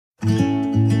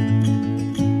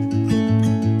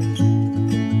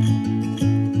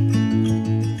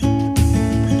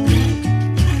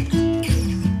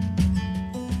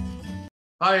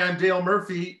Hi, I'm Dale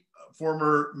Murphy,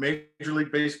 former Major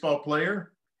League Baseball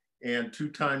player and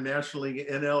two-time National League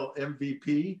NL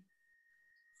MVP,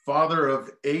 father of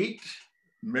 8,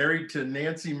 married to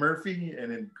Nancy Murphy,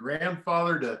 and a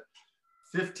grandfather to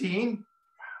 15.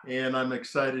 And I'm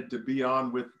excited to be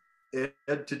on with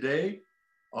Ed today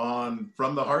on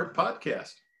From the Heart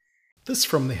podcast. This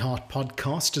From the Heart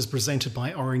podcast is presented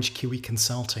by Orange Kiwi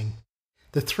Consulting.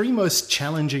 The 3 most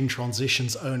challenging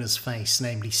transitions owners face,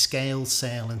 namely scale,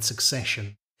 sale, and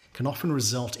succession, can often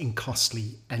result in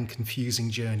costly and confusing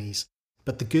journeys.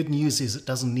 But the good news is it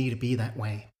doesn't need to be that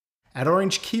way. At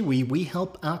Orange Kiwi, we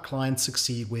help our clients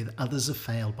succeed where others have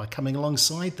failed by coming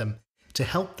alongside them to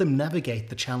help them navigate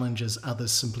the challenges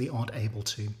others simply aren't able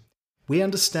to. We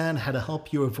understand how to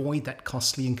help you avoid that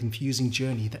costly and confusing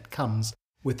journey that comes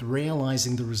with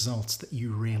realizing the results that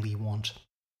you really want.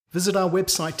 Visit our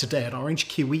website today at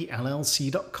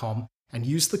orangekiwillc.com and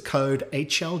use the code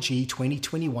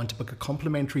HLG2021 to book a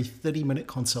complimentary 30-minute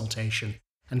consultation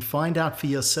and find out for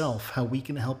yourself how we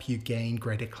can help you gain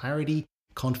greater clarity,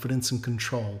 confidence, and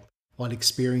control while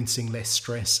experiencing less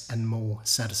stress and more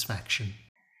satisfaction.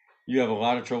 You have a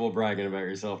lot of trouble bragging about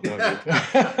yourself, don't you?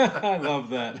 I love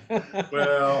that.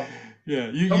 Well,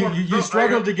 yeah, you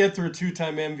struggled to get through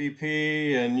 2-time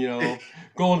MVP and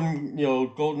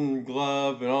golden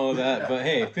glove and all of that. But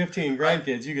hey, 15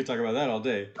 grandkids, you could talk about that all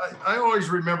day. I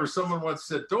always remember someone once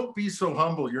said, "Don't be so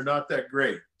humble. You're not that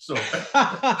great." So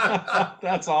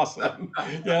that's awesome.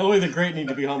 Yeah, only the great need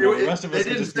to be humble. The rest of us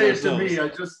they didn't just say it to me. I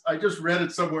just read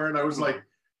it somewhere, and I was like,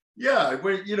 "Yeah,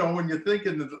 when you think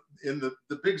in the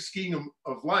big scheme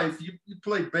of life, you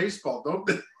play baseball, don't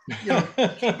they?" Keep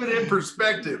it in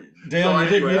perspective. Dale,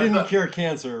 so you didn't cure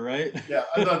cancer, right? Yeah,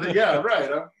 I thought that, yeah,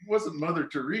 right. I wasn't Mother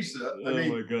Teresa. Oh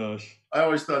my gosh. I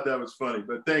always thought that was funny,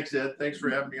 but thanks, Ed. Thanks for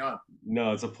having me on.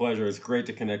 No, it's a pleasure. It's great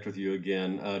to connect with you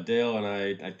again. Dale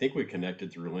and I think we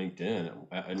connected through LinkedIn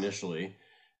initially.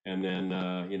 And then,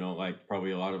 like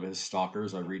probably a lot of his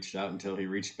stalkers, I reached out until he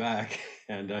reached back.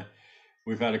 And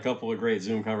we've had a couple of great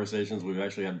Zoom conversations. We've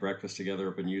actually had breakfast together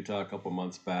up in Utah a couple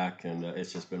months back, and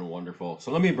it's just been wonderful.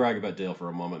 So let me brag about Dale for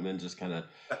a moment, and then just kind of,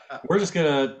 we're just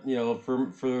gonna,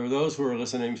 for those who are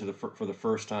listening to for the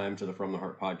first time to the From the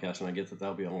Heart podcast, and I get that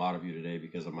that'll be a lot of you today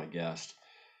because of my guest.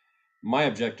 My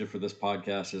objective for this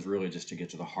podcast is really just to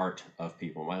get to the heart of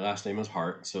people. My last name is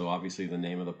Hart, so obviously the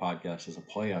name of the podcast is a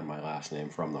play on my last name,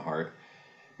 From the Heart.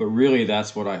 But really,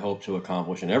 that's what I hope to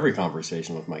accomplish in every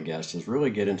conversation with my guests is really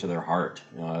get into their heart.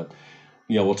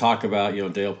 We'll talk about,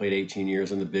 Dale played 18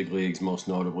 years in the big leagues, most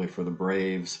notably for the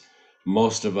Braves.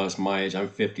 Most of us my age, I'm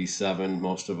 57.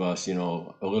 Most of us, a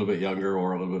little bit younger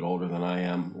or a little bit older than I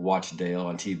am, watched Dale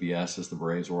on TBS as the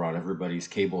Braves were on everybody's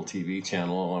cable TV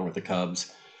channel along with the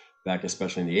Cubs back,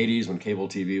 especially in the 80s when cable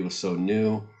TV was so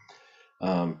new.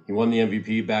 He won the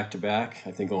MVP back-to-back.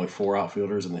 I think only 4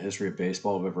 outfielders in the history of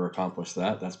baseball have ever accomplished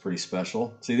that. That's pretty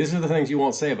special. See, these are the things you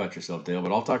won't say about yourself, Dale,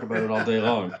 but I'll talk about it all day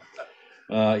long.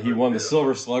 He won the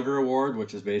Silver Slugger Award,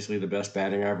 which is basically the best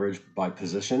batting average by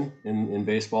position in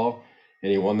baseball.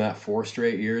 And he won that 4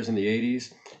 straight years in the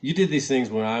 80s. You did these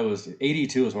things when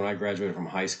 82 is when I graduated from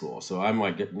high school. So I'm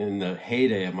like in the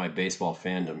heyday of my baseball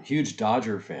fandom. Huge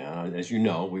Dodger fan. As you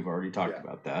know, we've already talked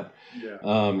about that. Yeah.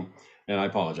 And I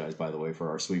apologize, by the way, for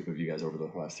our sweep of you guys over the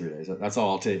last 3 days. That's all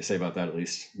I'll say about that, at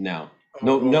least now.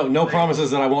 No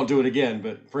promises that I won't do it again,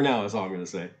 but for now, that's all I'm going to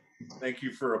say. Thank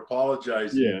you for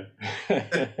apologizing.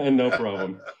 Yeah, no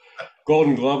problem.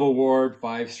 Golden Glove Award,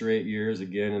 5 straight years,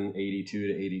 again in 82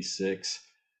 to 86.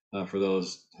 For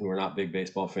those who are not big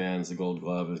baseball fans, the Gold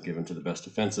Glove is given to the best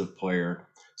defensive player.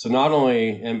 So not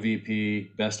only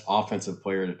MVP, best offensive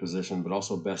player at his position, but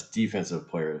also best defensive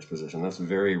player at his position. That's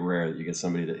very rare that you get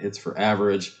somebody that hits for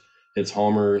average, hits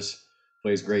homers,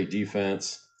 plays great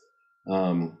defense.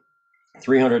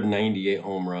 398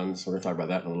 home runs. We're going to talk about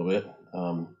that in a little bit.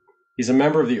 He's a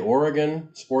member of the Oregon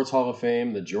Sports Hall of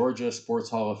Fame, the Georgia Sports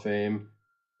Hall of Fame,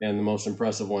 and the most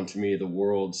impressive one to me, I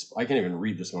can't even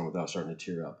read this one without starting to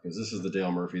tear up because this is the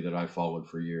Dale Murphy that I followed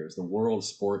for years, the World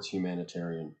Sports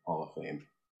Humanitarian Hall of Fame.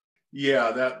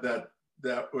 Yeah,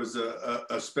 that was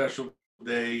a special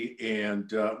day,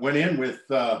 and went in with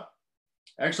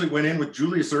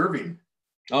Julius Erving.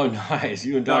 Oh, nice!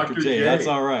 You and Dr. J. That's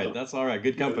all right. That's all right.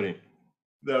 Good company.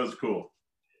 That was cool.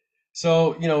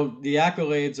 So the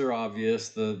accolades are obvious.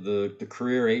 The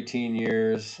career, 18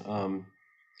 years.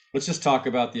 Let's just talk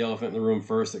about the elephant in the room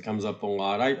first. That comes up a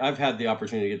lot. I've had the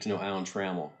opportunity to get to know Alan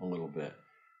Trammell a little bit.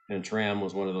 And Tram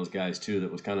was one of those guys, too,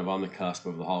 that was kind of on the cusp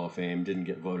of the Hall of Fame, didn't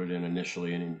get voted in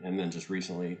initially, and then just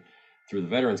recently, through the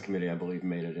Veterans Committee, I believe,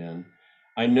 made it in.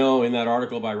 I know in that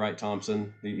article by Wright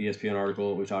Thompson, the ESPN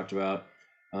article we talked about,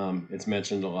 It's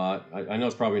mentioned a lot. I know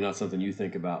it's probably not something you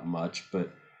think about much,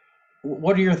 but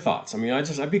what are your thoughts? I mean,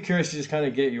 I'd be curious to just kind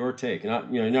of get your take.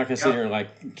 Not, you know, you're not going to sit Yeah. here and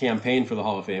like campaign for the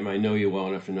Hall of Fame. I know you well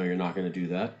enough to know you're not going to do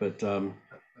that, but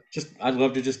just I'd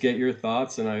love to just get your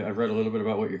thoughts. And I've read a little bit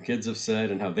about what your kids have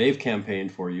said and how they've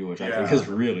campaigned for you, which I think Yeah. is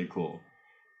really cool.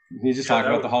 Can you just Yeah. talk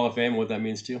about the Hall of Fame and what that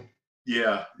means to you?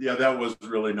 Yeah. Yeah. That was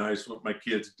really nice what my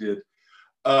kids did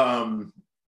um,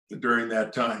 during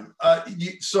that time.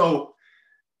 So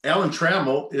Alan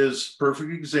Trammell is a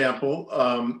perfect example.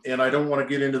 And I don't want to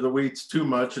get into the weeds too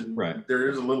much. And Right. there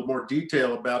is a little more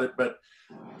detail about it, but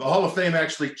the Hall of Fame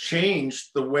actually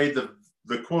changed the way the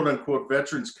quote unquote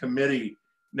Veterans Committee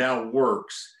now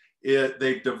works.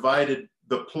 They've divided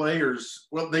the players.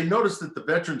 Well, they noticed that the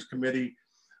Veterans Committee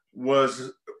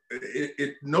was,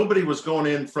 nobody was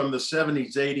going in from the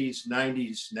 70s, 80s,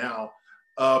 90s now,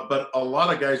 but a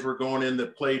lot of guys were going in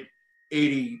that played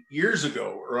 80 years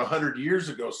ago or 100 years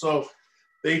ago. So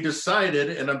they decided,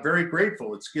 and I'm very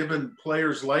grateful, it's given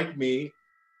players like me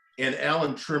and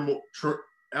Alan Trammell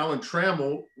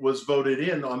was voted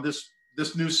in on this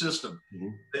new system,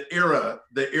 Mhm.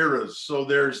 the eras. So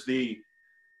there's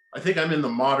I think I'm in the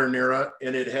modern era,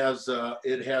 and it has a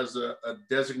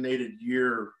designated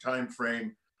year time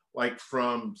frame, like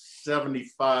from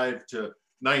 75 to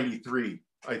 93,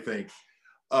 I think.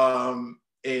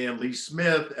 And Lee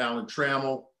Smith, Alan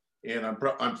Trammell, and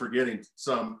I'm forgetting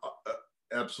some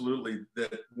absolutely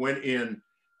that went in.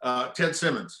 Ted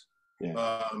Simmons.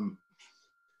 Yeah.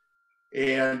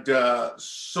 And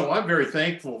so I'm very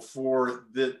thankful for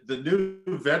the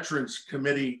new Veterans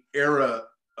Committee era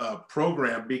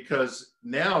program, because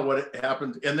now what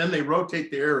happens, and then they rotate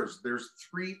the eras. There's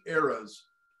 3 eras.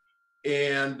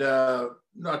 And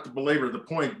not to belabor the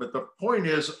point, but the point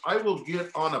is I will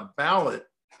get on a ballot.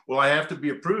 Well, I have to be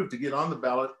approved to get on the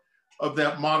ballot of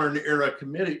that modern era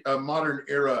committee, modern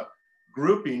era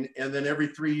grouping. And then every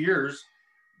 3 years,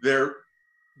 there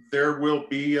will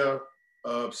be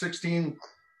 16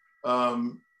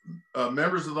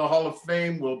 members of the Hall of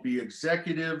Fame will be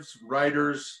executives,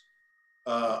 writers.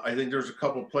 I think there's a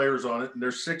couple players on it, and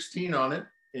there's 16 on it,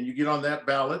 and you get on that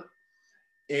ballot.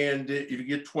 And if you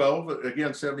get 12,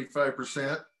 again,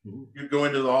 75%, you go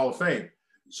into the Hall of Fame.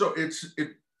 So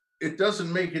it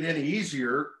doesn't make it any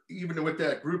easier. Even with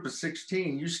that group of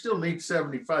 16, you still need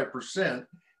 75%,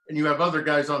 and you have other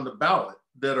guys on the ballot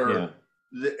that are,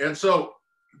 and so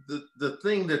the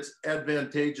thing that's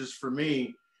advantageous for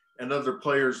me and other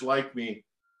players like me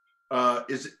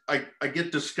is I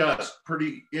get discussed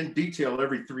pretty in detail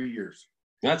every 3 years.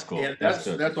 That's cool. And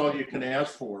that's all you can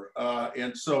ask for.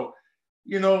 And so,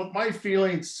 you know, my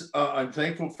feelings, I'm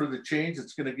thankful for the change.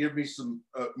 It's going to give me some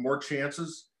more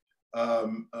chances,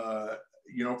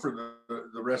 you know, for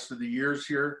the rest of the years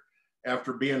here.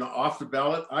 After being off the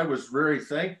ballot, I was very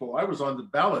thankful. I was on the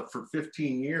ballot for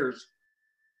 15 years,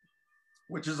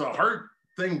 which is a hard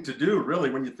thing to do, really,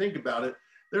 when you think about it.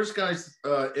 There's guys,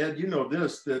 Ed, you know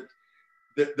this, that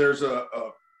there's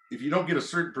if you don't get a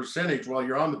certain percentage while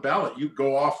you're on the ballot, you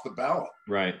go off the ballot.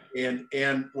 Right.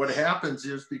 And what happens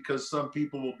is, because some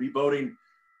people will be voting,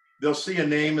 they'll see a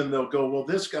name and they'll go, well,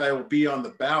 this guy will be on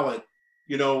the ballot,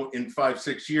 you know, in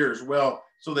 5-6 years. Well,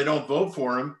 so they don't vote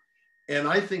for him. And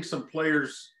I think some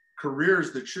players'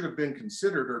 careers that should have been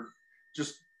considered are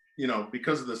just, you know,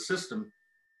 because of the system,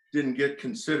 didn't get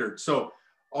considered. So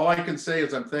all I can say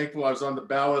is I'm thankful I was on the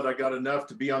ballot. I got enough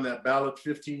to be on that ballot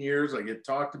 15 years. I get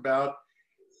talked about.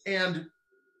 And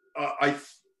I've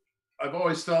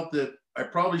always felt that I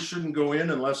probably shouldn't go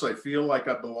in unless I feel like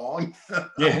I belong.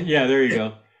 Yeah, there you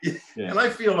go. Yeah. And I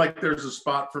feel like there's a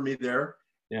spot for me there.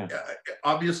 Yeah.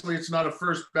 Obviously, it's not a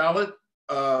first ballot,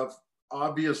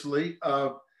 obviously.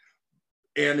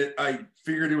 And I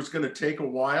figured it was going to take a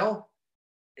while.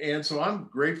 And so I'm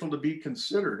grateful to be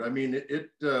considered. I mean,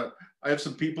 I have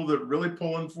some people that are really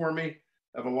pulling for me,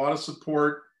 have a lot of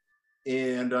support,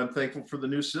 and I'm thankful for the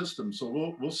new system.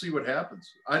 So we'll see what happens.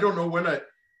 I don't know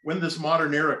when this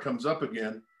modern era comes up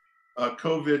again.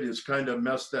 COVID has kind of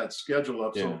messed that schedule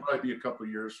up. So it'll probably be a couple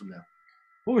of years from now.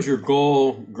 What was your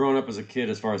goal growing up as a kid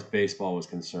as far as baseball was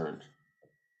concerned?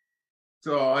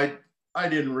 So I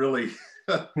didn't really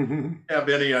have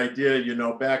any idea, you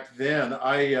know. Back then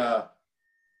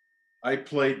I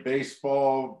played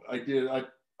baseball.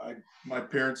 My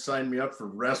parents signed me up for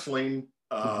wrestling.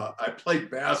 I played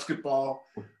basketball.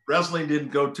 Wrestling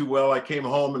didn't go too well. I came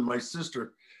home and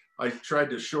I tried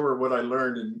to show her what I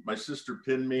learned, and my sister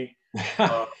pinned me.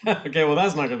 Okay, well,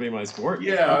 that's not going to be my sport.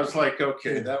 Yeah, I was like,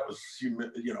 okay, that was,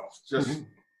 you know, just,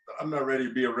 I'm not ready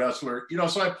to be a wrestler. You know,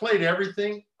 so I played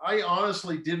everything. I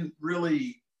honestly didn't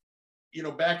really, you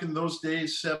know, back in those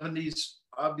days, 70s,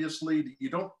 obviously you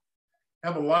don't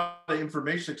have a lot of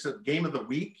information except game of the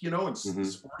week, and Mm-hmm.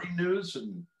 sporting news.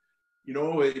 And,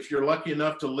 if you're lucky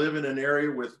enough to live in an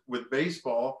area with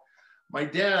baseball. My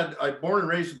dad, I born and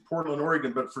raised in Portland,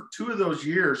 Oregon, but for 2 of those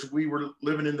years, we were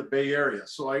living in the Bay Area.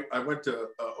 So I went to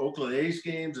Oakland A's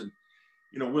games, and,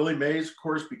 Willie Mays, of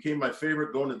course, became my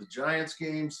favorite, going to the Giants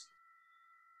games.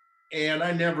 And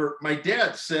my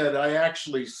dad said, I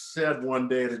actually said one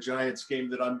day at a Giants game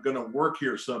that I'm going to work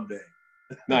here someday.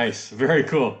 Nice. Very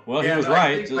cool. Well, he was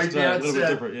right. Just a little bit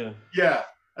different. Yeah. Yeah.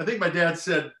 I think my dad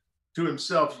said to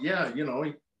himself, yeah,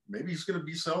 maybe he's going to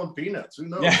be selling peanuts. Who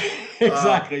knows? Yeah,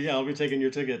 exactly. Yeah. I'll be taking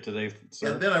your ticket today,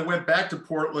 sir. And then I went back to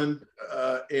Portland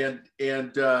and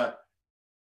then,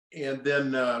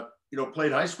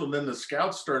 played high school. And then the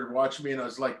scouts started watching me, and I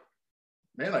was like,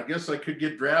 man, I guess I could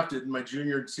get drafted. And my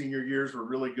junior and senior years were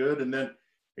really good. And then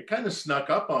it kind of snuck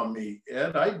up on me,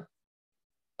 Ed.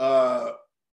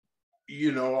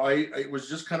 It was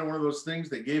just kind of one of those things.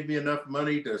 They gave me enough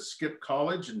money to skip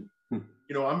college, and,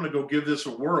 I'm going to go give this a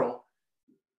whirl.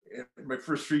 And my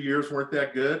first 3 years weren't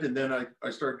that good. And then I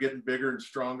started getting bigger and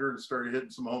stronger and started hitting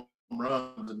some home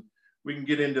runs. And we can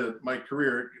get into my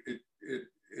career.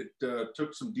 It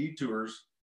took some detours.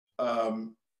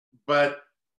 But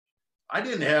I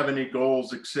didn't have any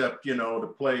goals except,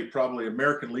 to play probably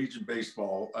American Legion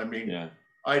baseball. I mean, Yeah.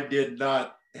 I did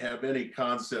not have any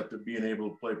concept of being able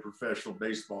to play professional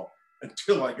baseball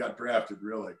until I got drafted,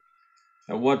 really.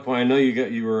 At what point, I know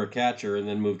you were a catcher and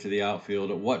then moved to the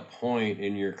outfield. At what point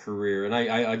in your career, and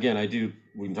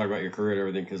we can talk about your career and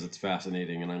everything because it's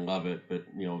fascinating and I love it, but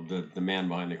the man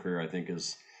behind the career, I think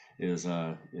is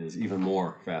even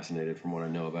more fascinated from what I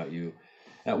know about you.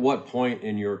 At what point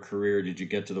in your career did you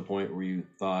get to the point where you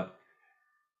thought,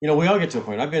 we all get to a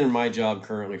point. I've been in my job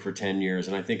currently for 10 years,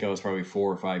 and I think I was probably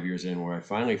 4 or 5 years in where I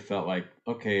finally felt like,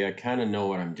 okay, I kind of know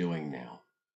what I'm doing now.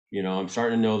 I'm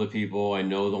starting to know the people. I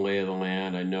know the lay of the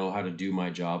land. I know how to do my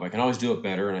job. I can always do it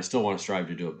better, and I still want to strive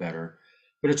to do it better.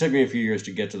 But it took me a few years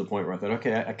to get to the point where I thought,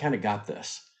 okay, I kind of got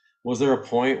this. Was there a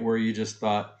point where you just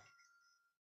thought,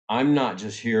 I'm not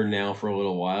just here now for a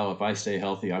little while. If I stay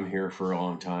healthy, I'm here for a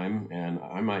long time, and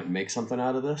I might make something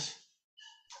out of this?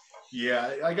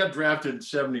 Yeah, I got drafted in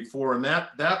 74, and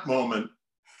that moment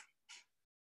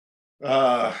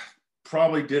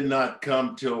probably did not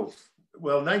come till,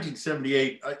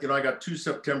 1978. I got 2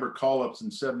 September call-ups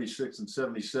in 76 and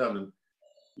 77,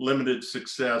 limited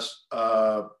success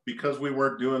because we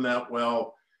weren't doing that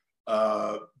well.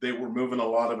 They were moving a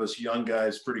lot of us young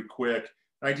guys pretty quick.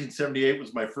 1978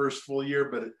 was my first full year,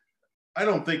 but I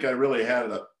don't think I really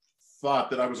had a thought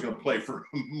that I was going to play for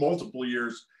multiple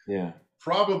years. Yeah.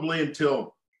 Probably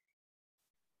until,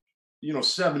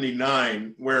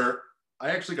 79, where I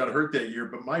actually got hurt that year.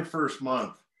 But my first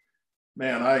month,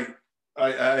 man, I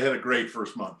had a great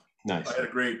first month. Nice. I had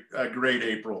a great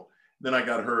April. Then I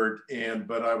got hurt,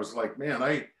 but I was like, man,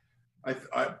 I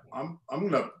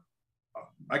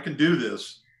can do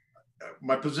this.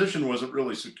 My position wasn't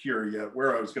really secure yet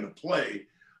where I was going to play,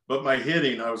 but my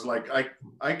hitting, I was like,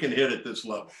 I can hit at this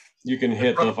level. You can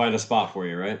hit, they'll find a spot for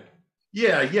you, right?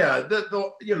 Yeah.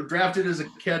 Drafted as a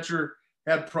catcher,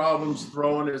 had problems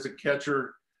throwing as a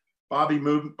catcher. Bobby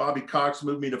Cox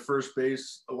moved me to first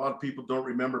base. A lot of people don't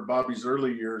remember Bobby's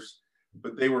early years,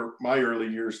 but they were my early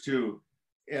years too.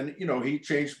 And, he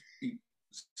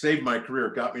saved my career,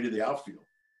 got me to the outfield.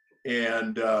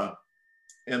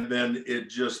 And then it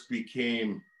just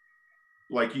became,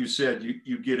 like you said,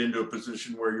 you get into a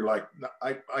position where you're like,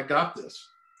 I got this.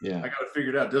 Yeah. I got to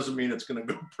figure it out. Doesn't mean it's going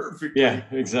to go perfectly. Yeah,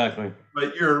 exactly.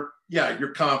 But you're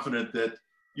confident that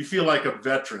you feel like a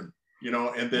veteran,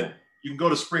 and that you can go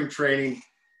to spring training.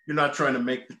 You're not trying to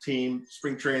make the team.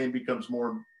 Spring training becomes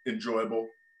more enjoyable.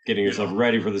 Getting yourself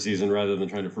ready for the season rather than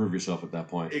trying to prove yourself at that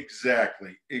point.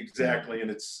 Exactly. Yeah.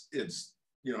 And it's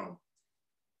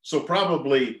so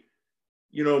probably,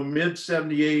 mid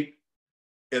 78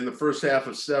 and the first half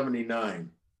of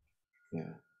 79. Yeah.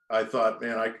 I thought,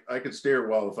 man, I could stay here a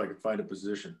while if I could find a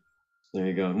position. There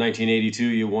you go. 1982,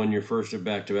 you won your first of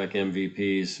back-to-back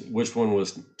MVPs. Which one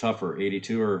was tougher,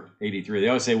 82 or 83? They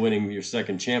always say winning your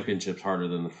second championship's harder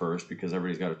than the first because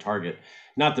everybody's got a target.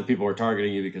 Not that people are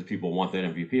targeting you because people want that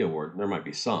MVP award. There might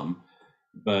be some.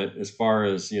 But as far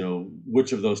as,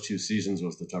 which of those 2 seasons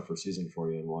was the tougher season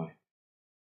for you and why?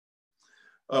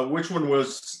 Which one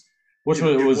was?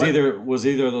 Either of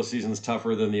those seasons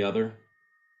tougher than the other?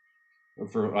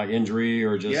 For injury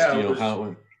or just, how it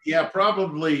went? Yeah,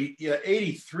 probably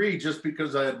 83, just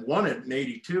because I had won it in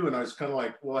 82, and I was kind of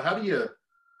like, well, how do you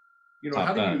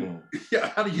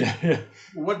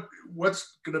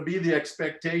what's going to be the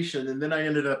expectation? And then I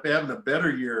ended up having a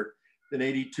better year than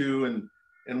 82, and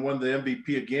and won the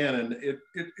MVP again. And it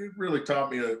really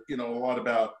taught me, a lot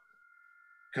about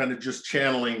kind of just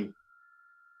channeling,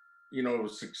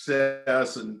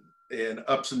 success and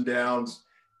ups and downs,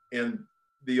 and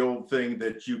the old thing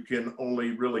that you can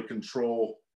only really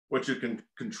control what you can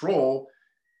control.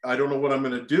 I don't know what I'm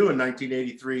going to do in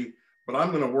 1983, but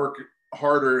I'm going to work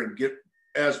harder and get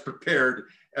as prepared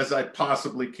as I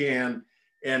possibly can,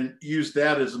 and use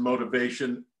that as a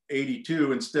motivation.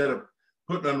 82, instead of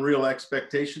putting unreal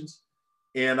expectations.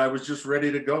 And I was just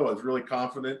ready to go. I was really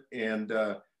confident, and,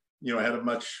 I had a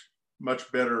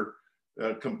much better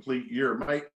complete year.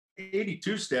 My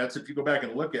 82 stats, if you go back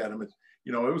and look at them,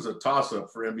 it was a toss up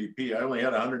for MVP. I only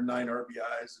had 109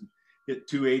 RBIs and hit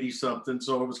 280 something.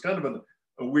 So it was kind of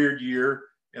a weird year,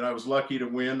 and I was lucky to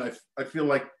win. I feel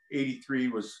like 83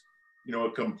 was,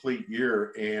 a complete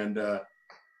year. And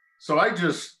so I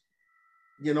just,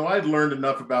 I'd learned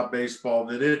enough about baseball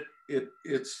that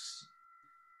it's,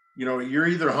 you're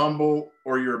either humble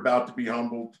or you're about to be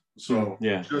humbled. So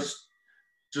yeah, just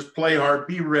play hard,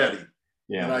 be ready.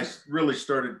 Yeah. And I really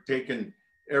started taking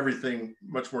everything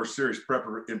much more serious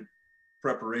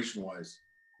preparation wise.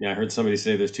 Yeah, I heard somebody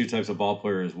say there's two types of ball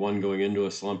players: one going into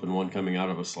a slump and one coming out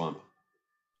of a slump,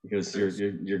 because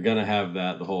you're gonna have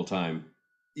that the whole time.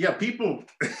 Yeah, people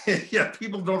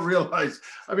don't realize.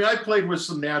 I mean, I played with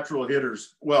some natural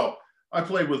hitters. Well, I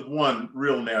played with one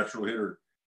real natural hitter.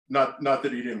 Not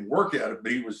that he didn't work at it,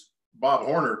 but he was Bob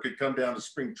Horner. Could come down to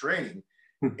spring training,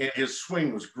 and his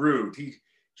swing was grooved. He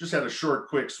just had a short,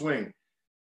 quick swing.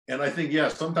 And I think,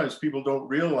 sometimes people don't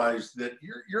realize that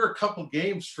you're a couple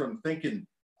games from thinking,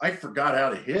 I forgot how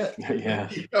to hit. Yeah.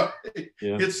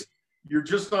 You're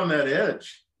just on that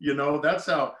edge. That's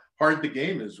how hard the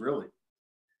game is, really.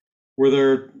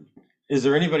 Is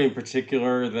there anybody in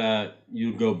particular that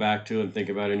you go back to and think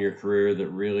about in your career that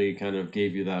really kind of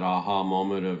gave you that aha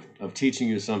moment of teaching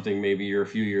you something? Maybe you're a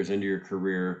few years into your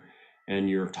career and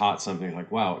you're taught something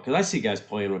like, wow, because I see guys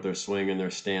playing with their swing and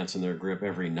their stance and their grip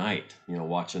every night,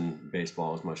 watching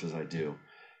baseball as much as I do.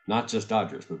 Not just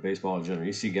Dodgers, but baseball in general.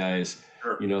 You see guys,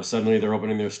 Sure. Suddenly they're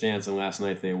opening their stance and last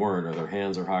night they weren't, or their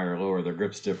hands are higher or lower, their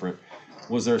grip's different.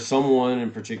 Was there someone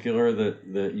in particular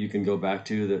that you can go back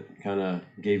to that kind of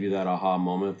gave you that aha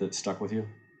moment that stuck with you?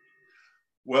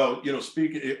 Well,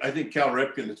 I think Cal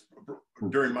Ripken,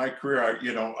 during my career,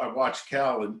 I watched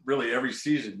Cal and really every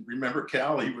season. Remember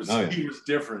Cal? He was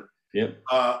different. Yep.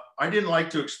 I didn't like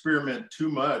to experiment too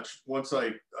much. Once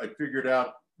I figured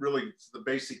out really the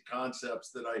basic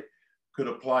concepts that I could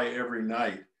apply every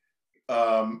night.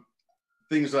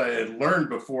 Things I had learned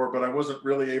before, but I wasn't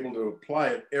really able to apply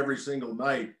it every single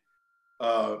night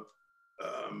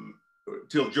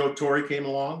till Joe Torre came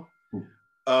along.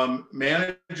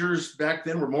 Managers back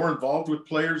then were more involved with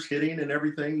players hitting and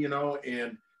everything,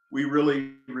 and we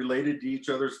really related to each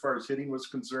other as far as hitting was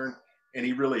concerned, and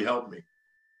he really helped me.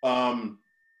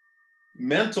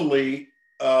 Mentally,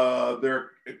 I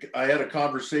had a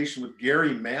conversation with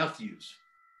Gary Matthews.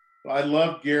 I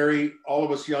love Gary. All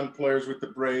of us young players with the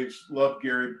Braves love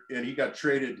Gary, and he got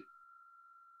traded.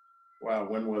 Wow,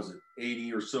 when was it?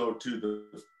 80 or so to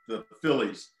the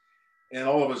Phillies, and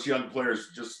all of us young players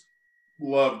just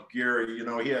loved Gary.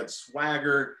 He had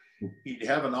swagger. He'd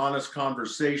have an honest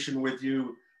conversation with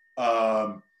you.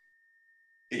 I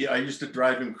used to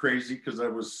drive him crazy because I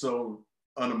was so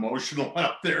unemotional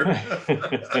out there.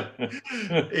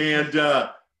 And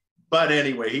but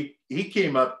anyway, he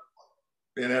came up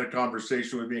and had a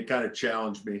conversation with me and kind of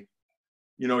challenged me.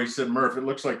 He said, Murph, it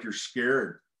looks like you're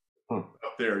scared up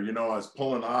there. I was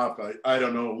pulling off. I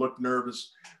don't know, looked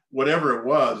nervous, whatever it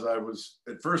was.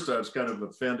 At first I was kind of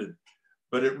offended,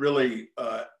 but it really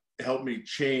helped me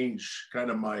change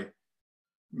kind of my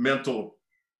mental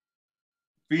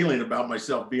feeling about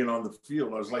myself being on the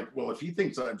field. I was like, well, if he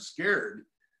thinks I'm scared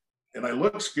and I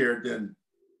look scared, then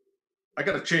I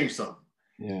got to change something.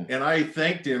 Yeah. And I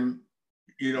thanked him,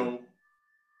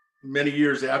 many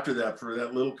years after that for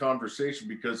that little conversation,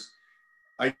 because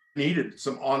I needed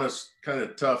some honest, kind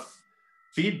of tough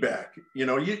feedback. You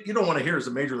don't want to hear as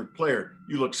a major league player,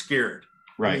 you look scared.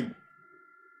 Right.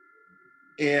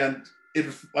 And it,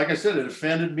 like I said, it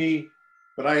offended me.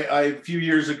 But I a few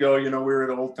years ago, we were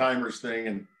at an old timers thing,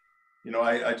 and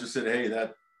I just said, hey,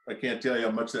 I can't tell you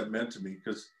how much that meant to me,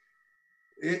 because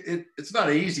it's not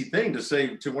an easy thing to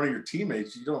say to one of your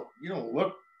teammates. You don't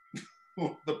look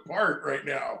the part right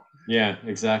now. Yeah,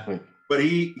 exactly. But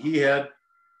he had,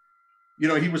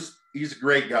 he's a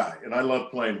great guy, and I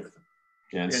love playing with him.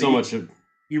 Yeah, and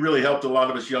he really helped a lot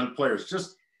of us young players.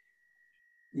 Just,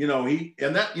 he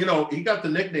got the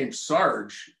nickname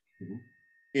Sarge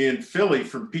in Philly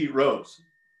from Pete Rose.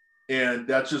 And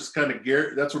that's just kind of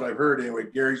Gary. That's what I've heard anyway.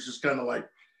 Gary's just kind of like,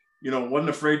 wasn't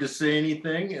afraid to say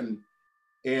anything,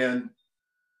 and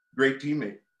great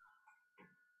teammate.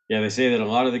 Yeah, they say that a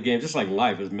lot of the games, just like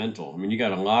life, is mental. I mean, you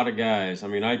got a lot of guys. I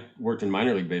mean, I worked in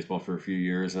minor league baseball for a few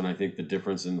years, and I think the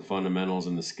difference in the fundamentals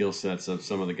and the skill sets of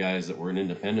some of the guys that were in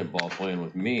independent ball playing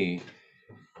with me,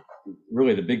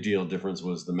 really the big deal difference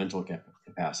was the mental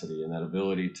capacity and that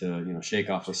ability to, shake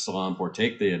off a slump or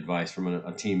take the advice from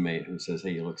a teammate who says,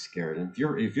 "Hey, you look scared." And if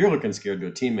you're looking scared to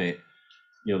a teammate,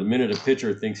 the minute a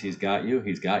pitcher thinks he's got you,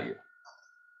 he's got you.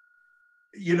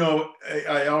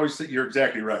 I always think you're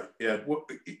exactly right. Yeah,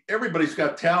 everybody's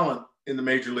got talent in the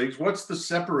major leagues. What's the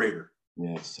separator?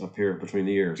 Yeah, it's up here between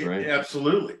the ears, right?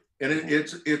 Absolutely. And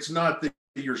it's not that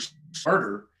you're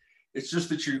smarter. It's just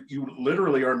that you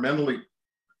literally are mentally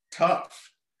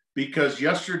tough, because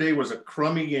yesterday was a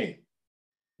crummy game.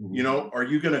 Mm-hmm. Are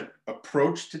you going to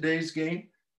approach today's game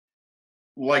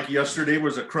like yesterday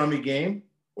was a crummy game?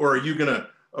 Or are you going to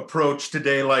approach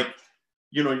today like,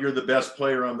 you're the best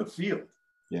player on the field?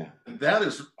 Yeah. And that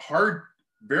is hard,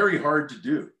 very hard to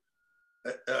do.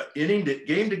 Game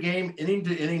to game, inning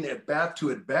to inning, at bat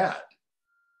to at bat.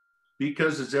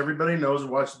 Because as everybody knows,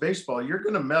 watch baseball, you're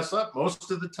going to mess up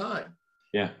most of the time.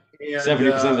 Yeah.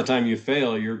 70% of the time you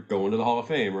fail, you're going to the Hall of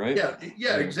Fame, right?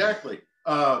 Yeah, exactly.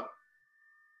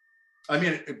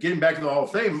 Getting back to the Hall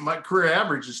of Fame, my career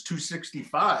average is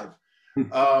 265.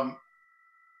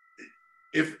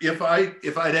 If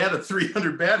I'd had a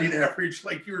 300 batting average,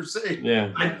 like you were saying,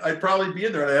 I'd probably be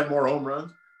in there. I'd have more home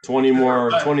runs. 20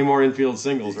 more infield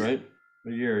singles, right?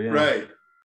 A year, yeah. Right.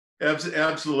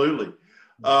 Absolutely.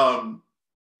 And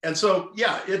so,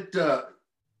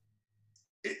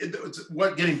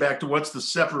 getting back to what's the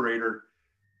separator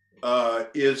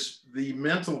is the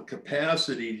mental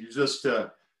capacity to just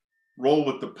roll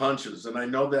with the punches. And I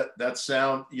know that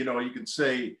sound, you can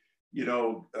say,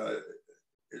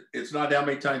 it's not how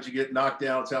many times you get knocked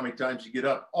down, it's how many times you get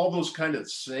up. All those kind of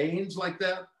sayings like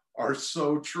that are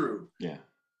so true. Yeah.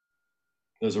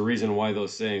 There's a reason why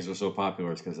those sayings are so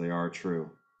popular. It's because they are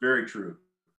true. Very true.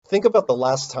 Think about the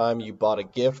last time you bought a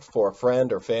gift for a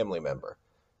friend or family member.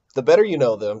 The better you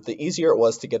know them, the easier it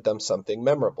was to get them something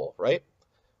memorable, right?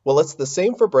 Well, it's the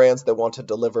same for brands that want to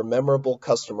deliver memorable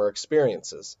customer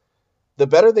experiences. The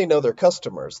better they know their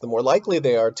customers, the more likely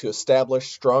they are to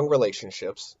establish strong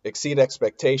relationships, exceed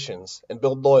expectations, and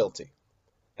build loyalty.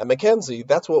 At Mackenzie,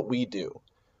 that's what we do.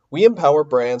 We empower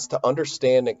brands to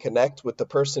understand and connect with the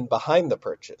person behind the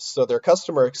purchase, so their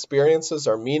customer experiences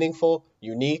are meaningful,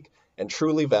 unique, and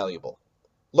truly valuable.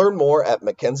 Learn more at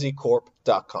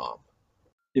mackenziecorp.com.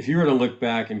 If you were to look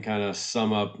back and kind of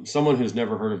sum up, someone who's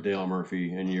never heard of Dale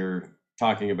Murphy, and you're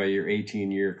talking about your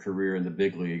 18-year career in the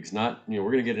big leagues, not, we're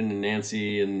going to get into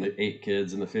Nancy and the 8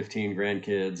 kids and the 15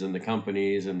 grandkids and the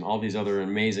companies and all these other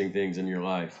amazing things in your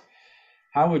life.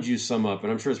 How would you sum up,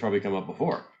 and I'm sure it's probably come up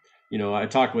before, I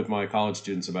talk with my college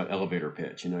students about elevator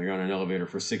pitch. You're on an elevator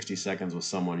for 60 seconds with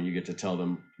someone and you get to tell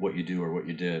them what you do or what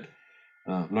you did.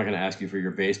 I'm not going to ask you for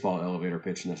your baseball elevator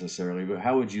pitch necessarily, but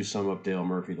how would you sum up Dale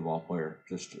Murphy, the ball player,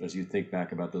 just as you think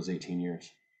back about those 18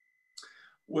 years?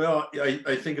 Well,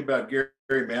 I think about Gary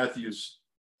Matthews'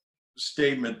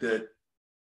 statement that,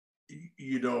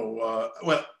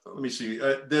 well, let me see,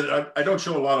 that I don't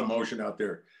show a lot of emotion out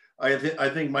there. I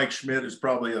think Mike Schmidt is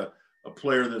probably a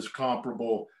player that's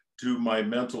comparable to my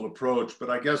mental approach. But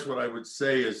I guess what I would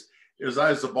say is I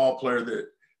was a ball player that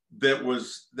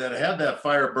had that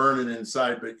fire burning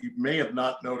inside, but you may have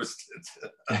not noticed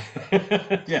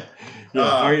it. Yeah.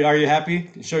 Are you happy?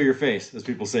 Show your face, as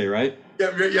people say, right?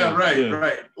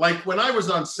 Right. Like when I was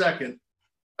on second,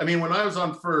 when I was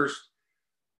on first,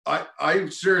 I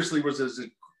seriously was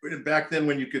back then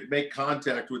when you could make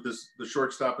contact with the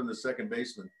shortstop and the second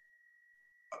baseman.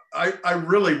 I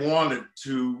really wanted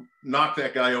to knock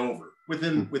that guy over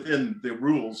within the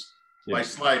rules by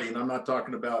sliding. I'm not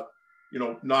talking about,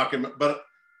 knock him, but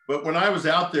when I was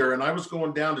out there and I was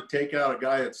going down to take out a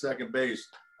guy at second base,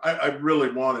 I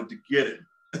really wanted to get him.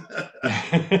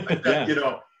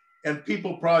 And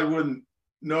people probably wouldn't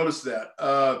notice that.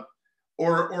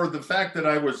 Or the fact that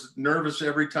I was nervous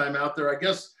every time out there. I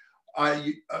guess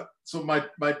so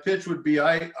my pitch would be,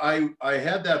 I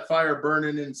had that fire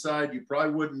burning inside. You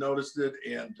probably wouldn't notice it.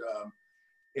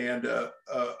 And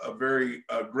a very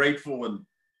grateful and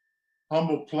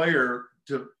humble player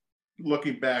to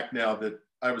looking back now that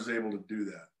I was able to do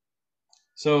that.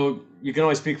 So you can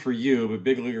always speak for you, but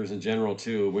big leaguers in general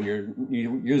too, when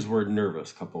you use the word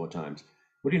nervous a couple of times.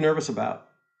 What are you nervous about?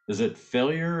 Is it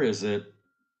failure? Is it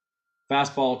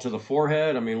fastball to the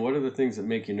forehead? What are the things that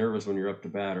make you nervous when you're up to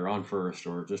bat or on first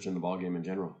or just in the ball game in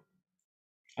general?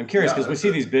 I'm curious Yeah, because we that's see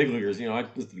a, these big leaguers. I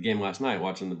was at the game last night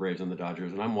watching the Braves and the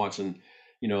Dodgers, and I'm watching,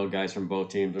 guys from both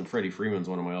teams. And Freddie Freeman's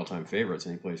one of my all-time favorites,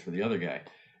 and he plays for the other guy.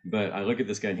 But I look at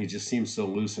this guy, and he just seems so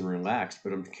loose and relaxed.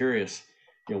 But I'm curious,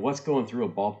 what's going through a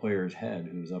ball player's head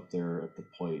who's up there at the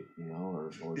plate,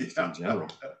 or just in yeah, general.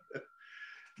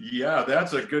 yeah,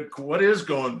 that's a good. What is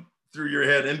going through your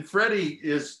head? And Freddie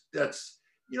that's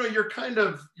you're kind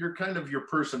of your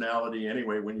personality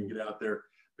anyway when you get out there.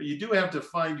 But you do have to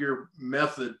find your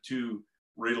method to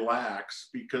relax,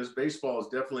 because baseball is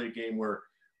definitely a game where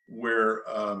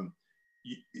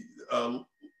you, uh,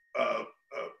 uh,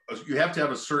 you have to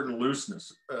have a certain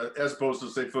looseness, as opposed to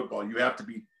say football. You have to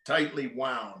be tightly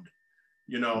wound,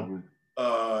 Mm-hmm.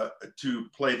 to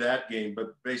play that game.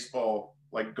 But baseball,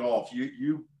 like golf,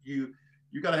 you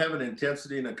got to have an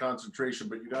intensity and a concentration,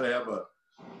 but you got to have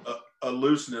a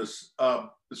looseness.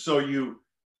 So you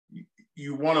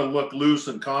want to look loose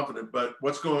and confident. But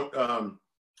what's going?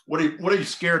 What are you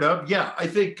scared of? Yeah, I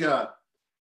think.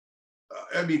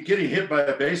 Getting hit by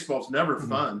a baseball is never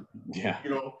fun. Yeah.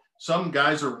 Some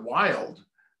guys are wild,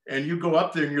 and you go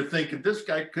up there and you're thinking, this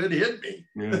guy could hit me.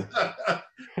 Yeah.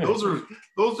 those are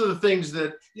the things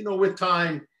that, with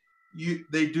time,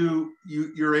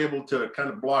 you're able to kind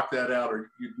of block that out, or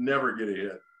you'd never get a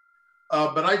hit.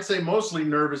 But I'd say mostly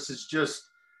nervous is just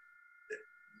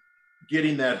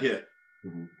getting that hit.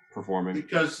 Mm-hmm.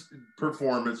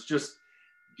 Performance, just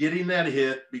getting that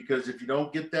hit, because if you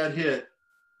don't get that hit,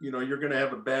 you're going to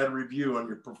have a bad review on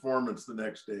your performance the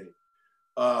next day.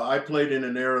 I played in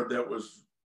an era that was,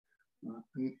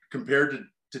 compared to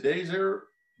today's era,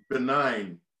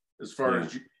 benign as far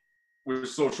as with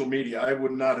social media. I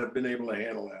would not have been able to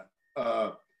handle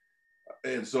that.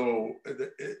 And so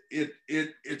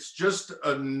it's just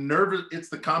it's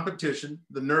the competition,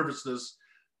 the nervousness,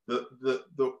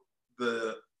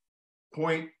 the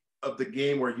point of the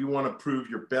game where you want to prove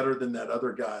you're better than that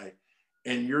other guy,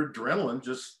 and your adrenaline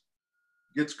just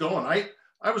gets going.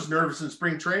 I was nervous in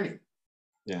spring training.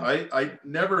 Yeah. I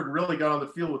never really got on the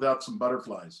field without some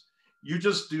butterflies. You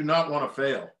just do not want to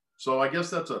fail. So I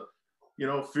guess that's a,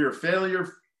 fear of failure.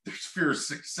 There's fear of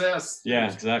success.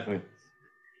 Yeah, exactly.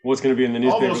 What's going to be in the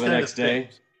newspaper the next day?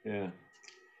 Yeah.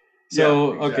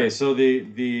 So, exactly. Okay. So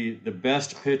the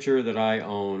best pitcher that I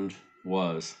owned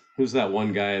was, who's that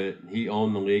one guy that he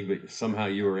owned the league, but somehow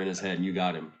you were in his head and you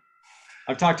got him?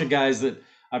 I've talked to guys that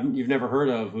you've never heard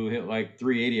of who hit like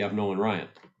 380 off Nolan Ryan,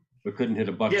 but couldn't hit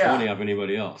a $120 off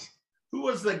anybody else. Who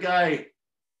was the guy?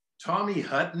 Tommy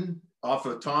Hutton off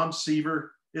of Tom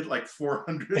Seaver hit like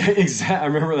 400. Exactly. I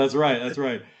remember. That's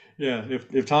right. Yeah.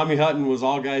 If Tommy Hutton was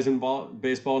all guys in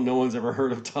baseball, no one's ever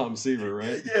heard of Tom Seaver,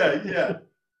 right? Yeah.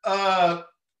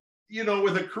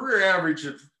 With a career average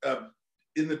of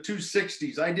in the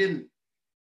 260s, I didn't.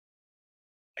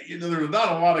 There's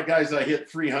not a lot of guys I hit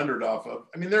 300 off of.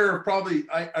 There are probably,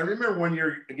 I remember one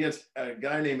year against a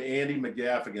guy named Andy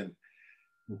McGaffigan.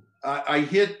 I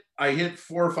hit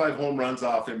 4 or 5 home runs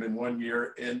off him in one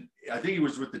year, and I think he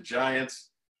was with the Giants.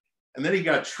 And then he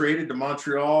got traded to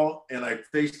Montreal, and I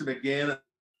faced him again.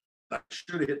 I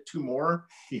should have hit 2 more.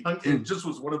 It just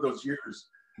was one of those years.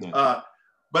 Nice.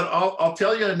 But I'll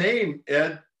tell you a name,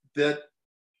 Ed, that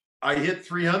I hit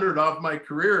 300 off my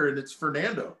career, and it's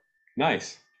Fernando.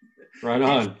 Nice. Right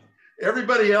on.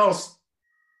 Everybody else,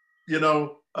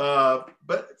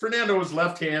 but Fernando was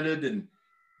left-handed,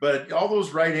 but all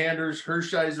those right-handers,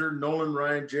 Hershiser, Nolan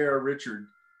Ryan, J.R. Richard,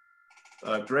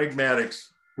 Greg Maddux.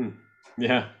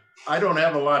 Yeah. I don't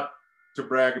have a lot to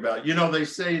brag about. They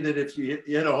say that if you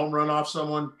hit a home run off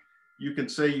someone, you can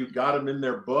say you got them in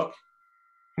their book.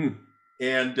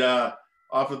 And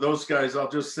off of those guys, I'll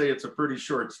just say it's a pretty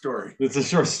short story. It's a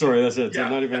short story. That's it. Yeah. So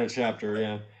not even a chapter.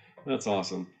 Yeah. That's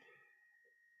awesome.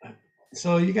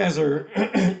 So you guys are,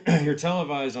 you're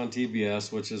televised on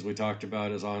TBS, which, as we talked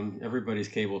about, is on everybody's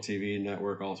cable TV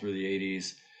network all through the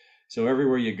 80s. So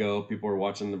everywhere you go, people are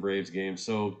watching the Braves games.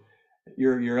 So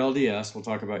your LDS, we'll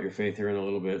talk about your faith here in a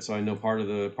little bit. So I know part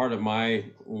of my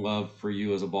love for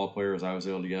you as a ball player is I was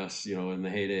LDS, in the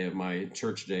heyday of my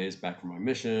church days back from my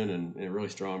mission, and really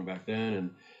strong back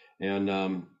then.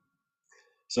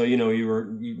 So,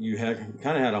 you had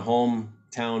kind of had a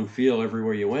hometown feel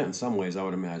everywhere you went in some ways, I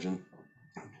would imagine.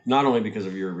 Not only because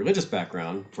of your religious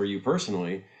background for you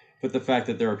personally, but the fact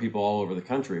that there are people all over the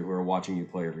country who are watching you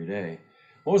play every day.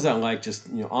 What was that like, just,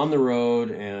 on the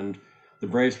road? And the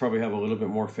Braves probably have a little bit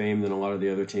more fame than a lot of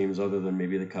the other teams, other than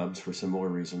maybe the Cubs for similar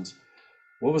reasons.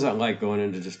 What was that like going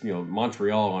into just,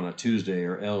 Montreal on a Tuesday,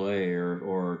 or LA,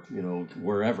 or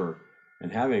wherever,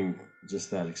 and having just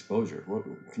that exposure?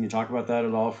 Can you talk about that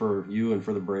at all for you and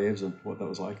for the Braves, and what that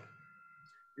was like?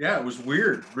 Yeah, it was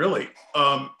weird, really.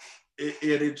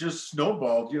 it just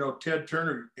snowballed. You know, Ted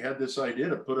Turner had this idea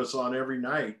to put us on every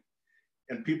night,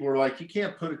 and people were like, you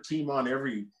can't put a team on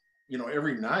every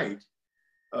night,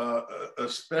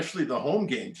 especially the home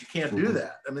games. You can't do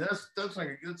that. I mean, that's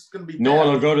like, it's going to be no bad.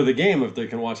 one will go to the game if they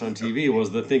can watch on TV,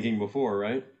 was the thinking before,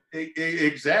 right?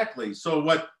 Exactly. So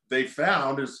what they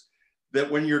found is that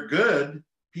when you're good,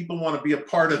 people want to be a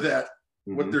part of that,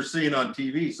 what they're seeing on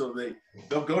TV. So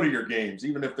they'll go to your games,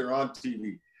 even if they're on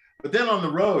TV. But then on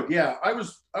the road, yeah, I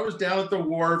was down at the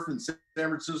wharf in San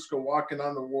Francisco, walking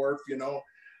on the wharf, you know,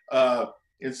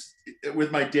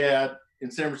 with my dad in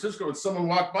San Francisco, and someone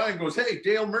walked by and goes, "Hey,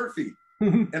 Dale Murphy."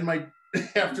 And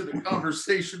after the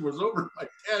conversation was over, my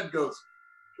dad goes,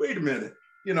 "Wait a minute,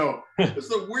 you know, it's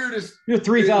the weirdest." You're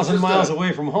 3,000 miles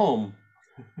away from home.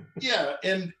 Yeah,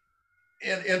 and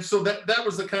so that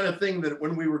was the kind of thing that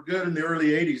when we were good in the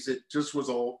early '80s, it was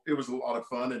a lot of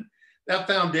fun. And that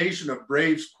foundation of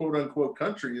Braves quote unquote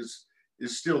country is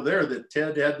still there, that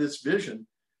Ted had this vision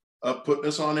of putting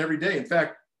us on every day. In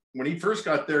fact, when he first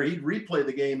got there, he'd replay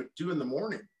the game at 2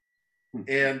 a.m.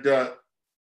 And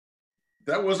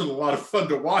that wasn't a lot of fun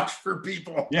to watch for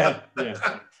people. Yeah.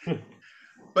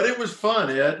 But it was fun,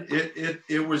 Ed.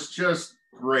 It was just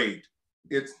great.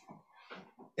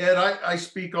 Ed, I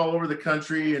speak all over the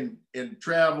country and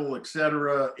travel,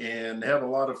 etc., and have a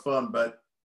lot of fun, but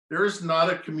there is not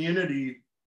a community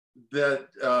that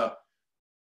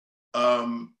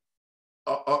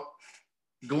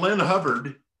Glenn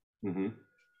Hubbard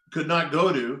could not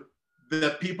go to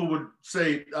that people would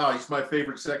say, "Oh, he's my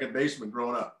favorite second baseman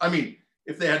growing up." I mean,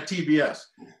 if they had TBS,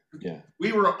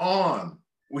 we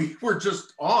were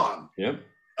just on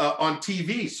on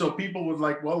TV. So people would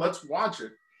like, well, let's watch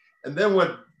it. And then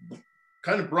what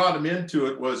kind of brought him into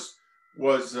it was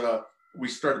we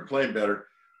started playing better.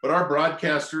 But our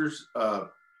broadcasters,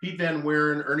 Pete Van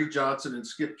Wieren, Ernie Johnson, and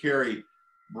Skip Carey,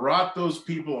 brought those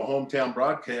people a hometown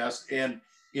broadcast and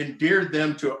endeared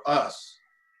them to us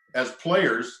as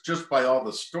players just by all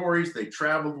the stories. They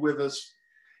traveled with us.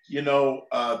 You know,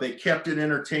 they kept it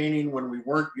entertaining when we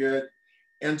weren't good.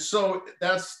 And so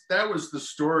that was the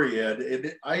story,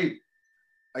 Ed.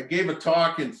 I gave a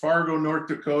talk in Fargo, North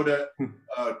Dakota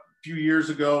a few years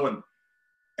ago, and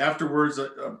afterwards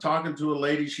I'm talking to a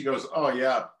lady. She goes, "Oh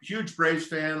yeah, huge Braves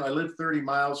fan. I live 30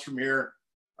 miles from here."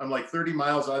 I'm like, 30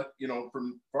 miles out, you know,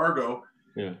 from Fargo.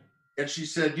 Yeah. And she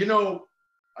said, "You know,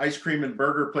 ice cream and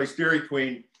burger place Dairy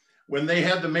Queen, when they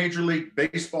had the Major League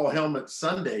Baseball helmet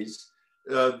Sundays,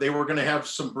 they were going to have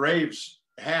some Braves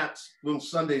hats, little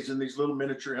Sundays in these little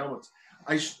miniature helmets.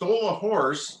 I stole a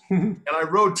horse and I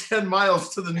rode 10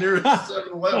 miles to the nearest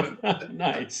 7-Eleven.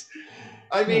 Nice.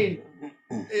 I mean,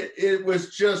 it was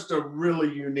just a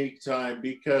really unique time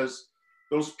because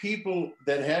those people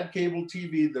that had cable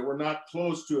TV that were not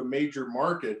close to a major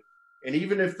market, and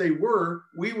even if they were,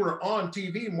 we were on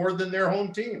TV more than their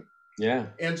home team. Yeah.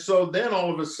 And so then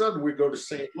all of a sudden we go to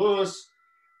St. Louis,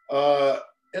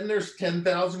 and there's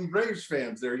 10,000 Braves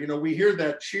fans there. You know, we hear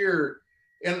that cheer.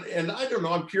 And I don't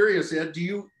know, I'm curious, Ed,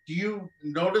 do you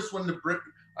notice when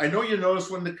I know you notice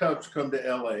when the Cubs come to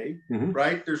LA,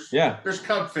 right? There's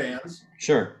Cub fans.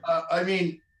 Sure. I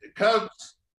mean,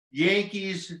 Cubs,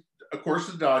 Yankees, of course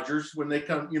the Dodgers when they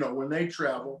come, you know, when they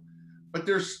travel, but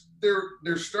there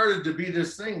started to be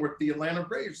this thing with the Atlanta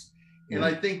Braves. And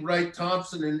I think Wright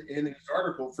Thompson in his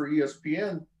article for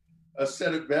ESPN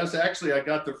said it best. Actually, I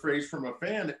got the phrase from a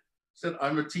fan. Said,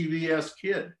 "I'm a TBS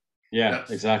kid." Yeah,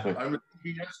 exactly. I'm a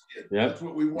TBS kid. Yep. That's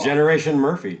what we want. Generation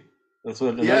Murphy. That's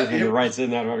what another thing he writes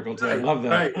in that article too. Right, I love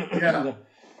that. Right. Yeah.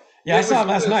 Yeah, I saw it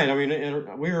last night. I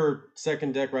mean, we were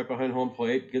second deck right behind home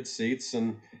plate, good seats,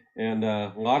 and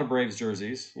a lot of Braves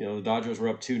jerseys. You know, the Dodgers were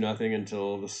up 2-0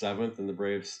 until the 7th, and the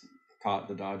Braves caught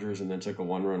the Dodgers and then took a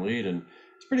 1-run lead, and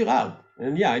it's pretty loud.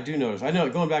 And yeah, I do notice. I know,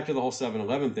 going back to the whole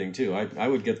 7-Eleven thing too. I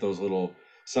would get those little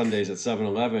Sundays at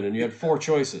 7-Eleven, and you had 4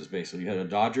 choices basically. You had a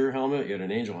Dodger helmet, you had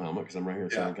an Angel helmet because I'm right here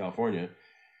in Southern California.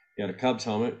 You had a Cubs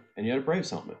helmet, and you had a Braves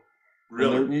helmet.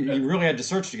 Really? You really had to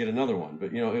search to get another one,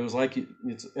 but you know, it was like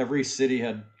every city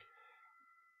had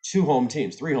 2 home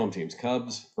teams, 3 home teams: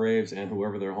 Cubs, Braves, and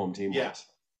whoever their home team was.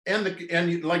 And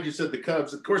like you said, the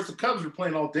Cubs. Of course, the Cubs were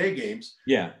playing all day games.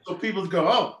 Yeah. So people would go,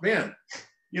 "Oh man,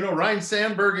 you know, Ryan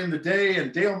Sandberg in the day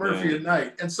and Dale Murphy at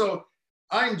night." And so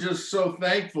I'm just so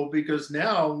thankful because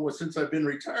now, since I've been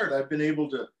retired, I've been able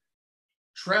to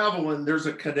travel, and there's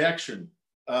a connection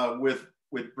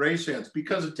with Braves fans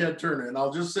because of Ted Turner. And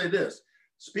I'll just say this,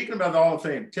 speaking about the Hall of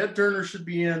Fame, Ted Turner should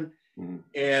be in,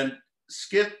 and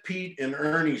Skip, Pete, and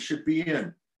Ernie should be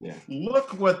in. Yeah. Look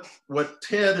what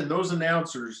Ted and those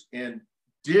announcers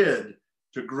did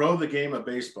to grow the game of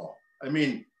baseball. I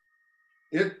mean,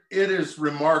 it is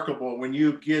remarkable when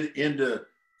you get into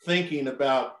thinking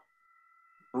about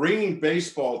bringing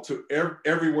baseball to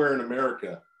everywhere in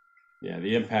America. Yeah,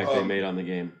 the impact they made on the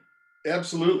game.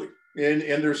 Absolutely. And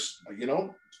there's,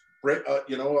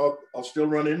 I'll still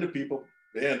run into people,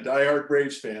 man, diehard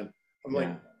Braves fan. I'm like,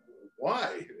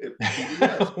 why?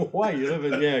 Why? You live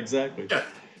in, exactly. Yeah.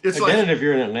 It's Again, if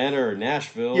you're in Atlanta or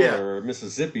Nashville or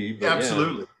Mississippi. But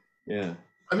absolutely. Yeah.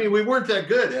 I mean, we weren't that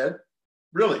good, Ed.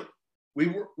 Really.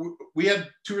 We had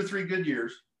 2 or 3 good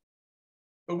years,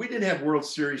 but we didn't have World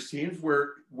Series teams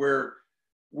where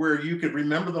you could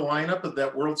remember the lineup of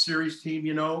that World Series team,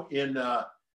 in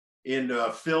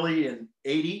Philly in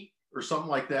 80 or something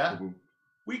like that. Mm-hmm.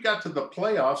 We got to the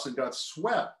playoffs and got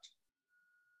swept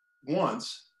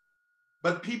once,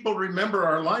 but people remember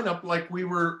our lineup like we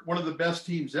were one of the best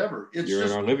teams ever. You're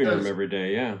in our living room every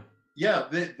day. Yeah. Yeah.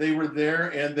 They were there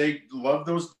and they loved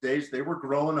those days. They were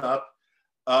growing up.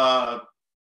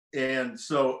 And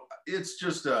so it's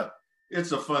just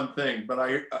it's a fun thing, but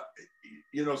I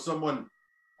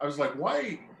was like,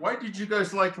 why did you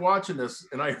guys like watching this?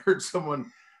 And I heard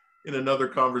someone in another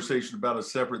conversation about a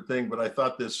separate thing, but I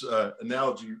thought this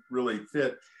analogy really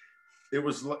fit.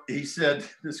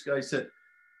 This guy said,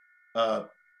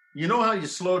 you know how you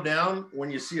slow down when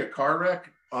you see a car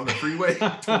wreck on the freeway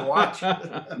to watch?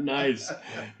 Nice.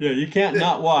 Yeah, you can't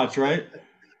not watch, right?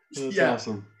 That's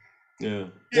awesome. Yeah.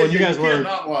 Well, you guys were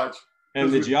not watch.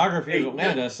 And the geography of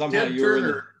Atlanta, somehow you were in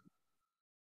the,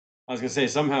 I was going to say,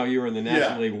 somehow you were in the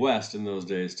National League West in those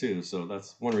days too. So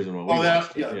that's one reason why we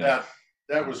watched it.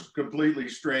 That was completely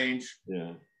strange. Yeah.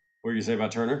 What were you say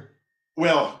about Turner?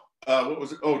 Well, what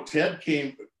was it? Oh, Ted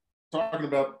came talking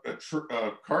about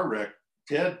a car wreck.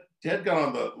 Ted got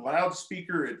on the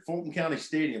loudspeaker at Fulton County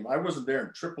Stadium. I wasn't there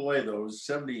in AAA though. It was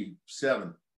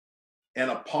 77,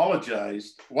 and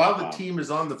apologized while the team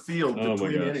is on the field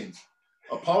between innings.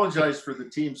 Apologized for the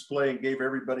team's play and gave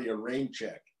everybody a rain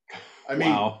check. I mean,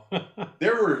 wow.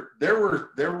 there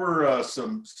were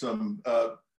some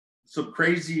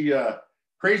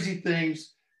crazy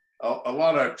things, a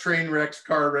lot of train wrecks,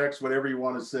 car wrecks, whatever you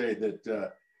want to say,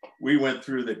 that we went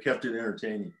through that kept it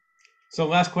entertaining. So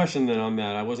last question then on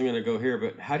that. I wasn't going to go here,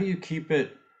 but how do you keep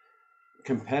it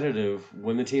competitive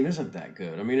when the team isn't that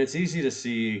good? I mean, it's easy to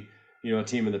see, a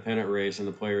team in the pennant race and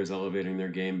the players elevating their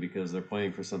game because they're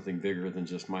playing for something bigger than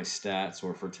just my stats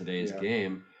or for today's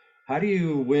game. How do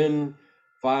you win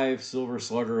 5 Silver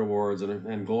Slugger awards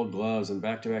and Gold Gloves and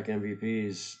back-to-back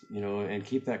MVPs, and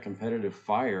keep that competitive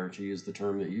fire, to use the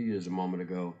term that you used a moment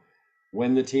ago,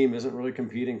 when the team isn't really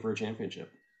competing for a championship?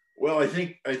 Well, I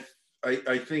think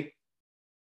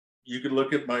you could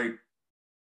look at my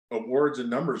awards and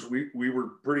numbers. We were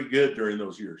pretty good during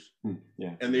those years.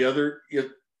 Yeah. And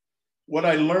what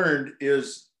I learned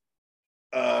is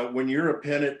when you're a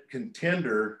pennant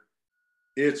contender,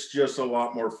 it's just a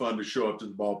lot more fun to show up to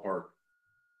the ballpark.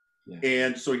 Yeah.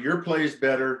 And so your play is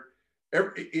better.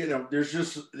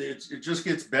 It just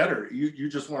gets better. You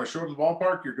just want to show up to the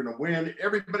ballpark. You're going to win.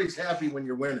 Everybody's happy when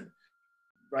you're winning.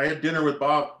 I had dinner with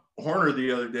Bob Horner the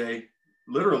other day,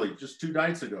 literally just 2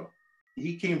 nights ago.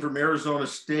 He came from Arizona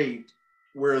State,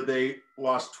 where they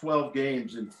lost 12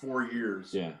 games in 4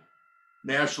 years. Yeah.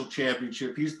 National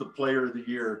championship. He's the player of the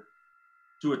year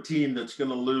to a team that's going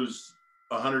to lose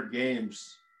 100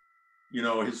 games,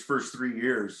 his first 3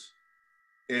 years.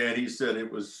 And he said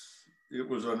it was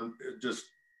just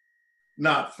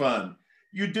not fun.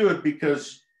 You do it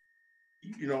because,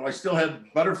 I still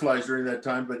had butterflies during that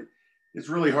time, but it's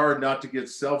really hard not to get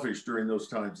selfish during those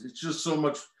times. It's just so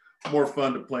much more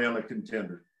fun to play on a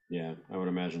contender. Yeah, I would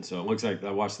imagine so. It looks like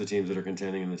I watched the teams that are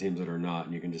contending and the teams that are not,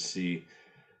 and you can just see.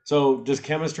 So does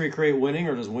chemistry create winning,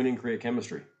 or does winning create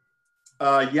chemistry?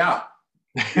 Yeah.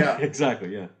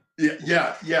 Exactly. Yeah.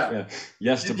 Yeah.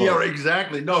 Yes to both. Yeah,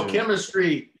 exactly. No,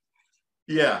 chemistry.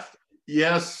 Yeah.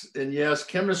 Yes. And yes,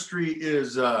 chemistry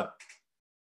is, I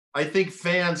think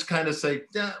fans kind of say,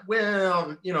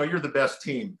 well, you're the best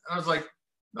team. I was like,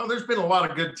 no, there's been a lot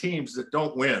of good teams that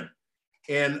don't win.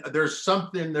 And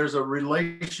there's a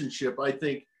relationship I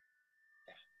think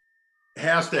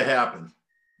has to happen.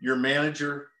 Your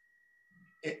manager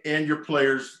and your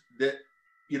players that,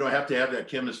 have to have that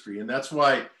chemistry. And that's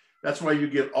why you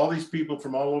get all these people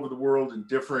from all over the world in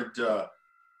different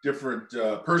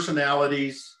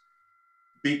personalities,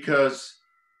 because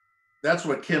that's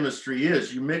what chemistry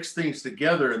is. You mix things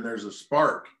together and there's a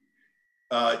spark.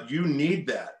 You need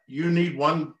that. You need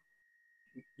one.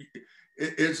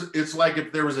 It's like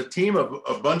if there was a team of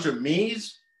a bunch of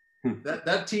me's,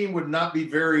 that team would not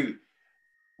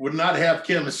have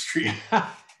chemistry.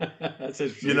 That's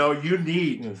you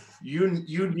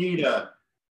need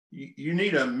you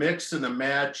need a mix and a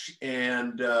match,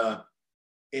 and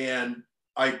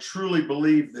I truly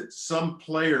believe that some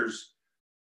players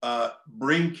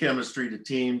bring chemistry to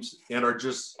teams and are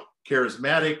just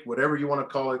charismatic, whatever you want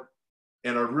to call it,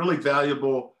 and are really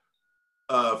valuable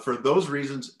for those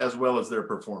reasons as well as their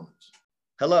performance.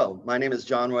 Hello, my name is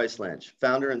John Royce Lynch,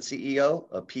 founder and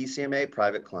CEO of PCMA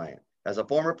Private Client. As a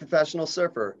former professional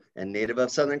surfer and native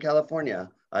of Southern California,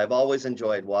 I have always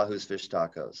enjoyed Wahoo's Fish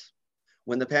Tacos.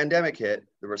 When the pandemic hit,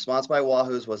 the response by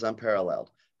Wahoo's was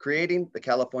unparalleled, creating the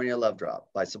California Love Drop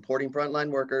by supporting frontline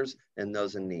workers and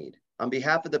those in need. On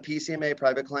behalf of the PCMA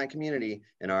Private Client community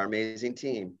and our amazing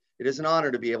team, it is an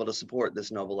honor to be able to support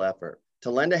this noble effort. To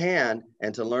lend a hand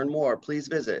and to learn more, please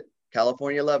visit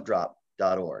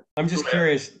CaliforniaLoveDrop.org. I'm just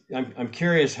curious. I'm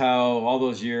curious how all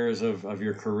those years of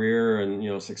your career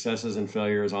and successes and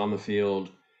failures on the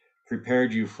field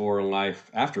prepared you for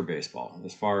life after baseball,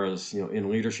 as far as in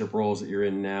leadership roles that you're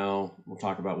in now. We'll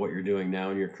talk about what you're doing now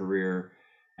in your career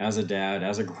as a dad,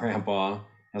 as a grandpa,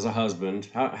 as a husband.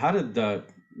 How did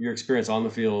your experience on the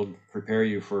field prepare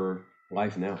you for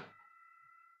life now?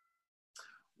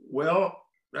 Well,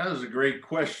 that is a great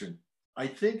question. I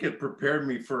think it prepared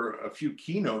me for a few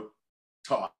keynote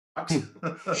talks.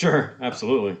 Sure,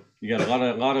 absolutely. You got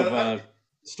a lot of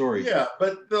stories. Yeah,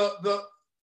 but the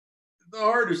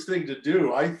hardest thing to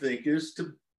do, I think, is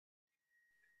to,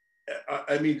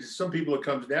 I mean, to some people it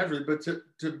comes naturally, but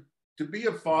to be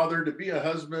a father, to be a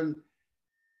husband,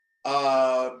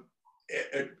 to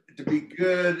be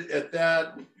good at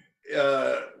that,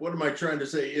 what am I trying to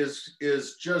say,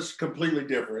 is just completely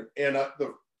different. And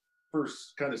the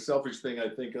first kind of selfish thing I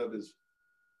think of is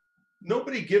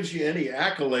nobody gives you any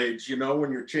accolades,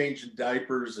 when you're changing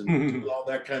diapers and all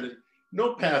that kind of,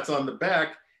 no pats on the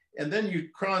back. And then you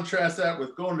contrast that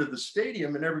with going to the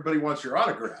stadium and everybody wants your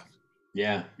autograph.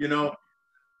 Yeah.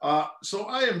 So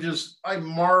I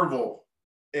marvel,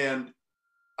 and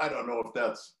I don't know if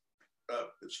that's a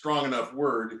strong enough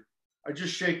word. I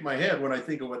just shake my head when I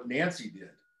think of what Nancy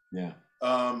did. Yeah.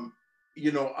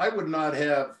 I would not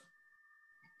have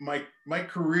my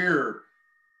career,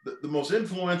 the most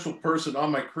influential person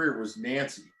on my career was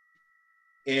Nancy.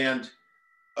 And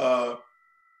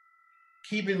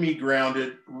keeping me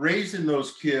grounded, raising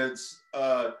those kids,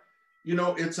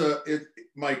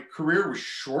 my career was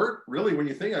short, really, when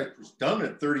you think I was done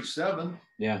at 37.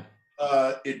 Yeah.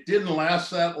 It didn't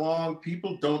last that long.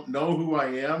 People don't know who I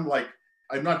am. Like,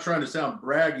 I'm not trying to sound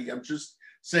braggy. I'm just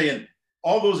saying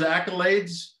all those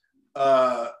accolades,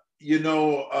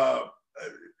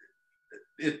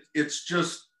 it's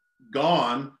just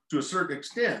gone to a certain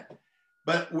extent.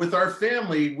 But with our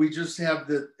family, we just have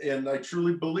and I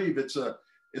truly believe it's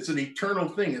an eternal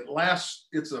thing. It lasts,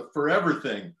 it's a forever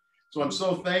thing. So I'm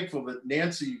so thankful that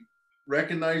Nancy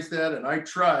recognized that, and I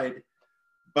tried,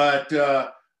 but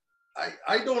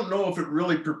I don't know if it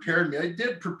really prepared me. It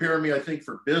did prepare me, I think,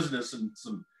 for business and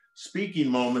some speaking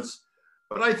moments,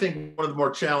 but I think one of the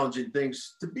more challenging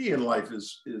things to be in life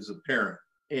is a parent,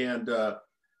 and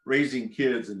raising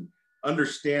kids and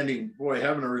understanding,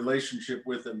 having a relationship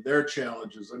with them, their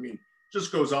challenges. I mean,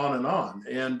 just goes on and on.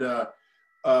 And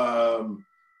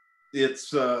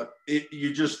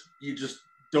you just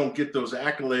don't get those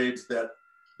accolades, that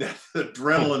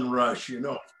adrenaline rush,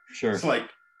 Sure. It's like,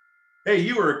 hey,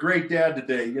 you were a great dad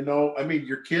today. I mean,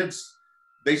 your kids,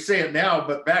 they say it now,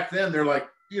 but back then they're like,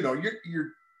 you're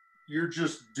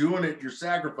just doing it. You're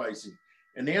sacrificing.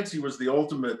 And Nancy was the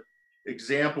ultimate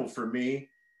example for me.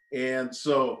 And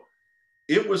so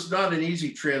it was not an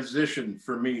easy transition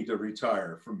for me to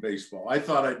retire from baseball. I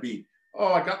thought I'd be,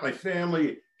 I got my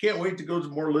family, can't wait to go to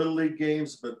more Little League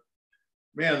games. But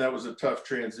man, that was a tough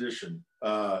transition,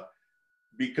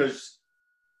 because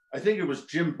I think it was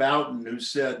Jim Bouton who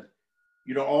said,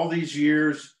 all these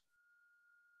years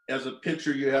as a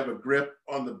pitcher, you have a grip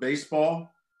on the baseball,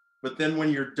 but then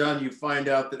when you're done, you find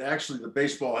out that actually the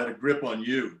baseball had a grip on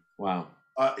you. Wow.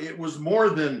 It was more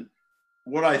than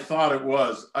what I thought it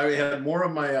was. I had more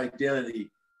of my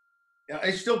identity. I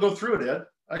still go through it, Ed.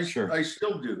 I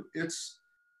still do. It's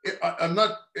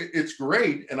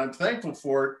great, and I'm thankful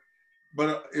for it,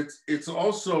 but it's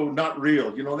also not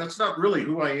real. That's not really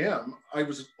who I am. I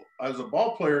was a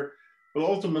ball player, but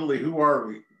ultimately, who are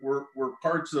we? We're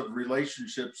parts of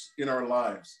relationships in our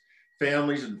lives,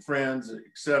 families and friends,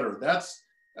 etc. That's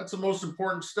the most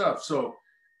important stuff. So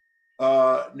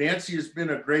Nancy has been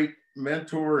a great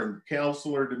mentor and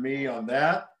counselor to me on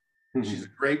that. She's a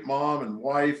great mom and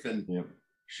wife, and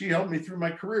she helped me through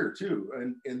my career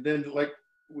too. And then, like,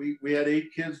 we had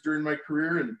 8 kids during my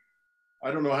career, and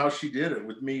I don't know how she did it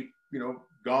with me,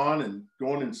 gone and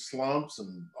going in slumps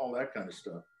and all that kind of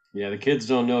stuff. Yeah, the kids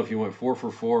don't know if you went 4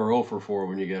 for 4 or 0 for 4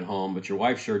 when you get home, but your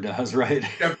wife sure does, right?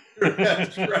 Yeah,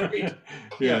 that's right. Yeah.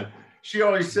 Yeah. She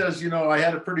always says, I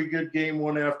had a pretty good game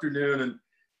one afternoon, and,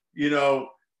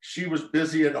 she was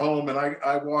busy at home, and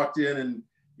I walked in, and,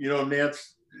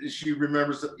 Nance, she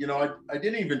remembers that, I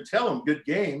didn't even tell him good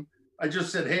game. I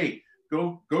just said, hey,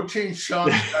 go change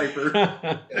Sean's diaper.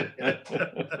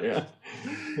 Yeah,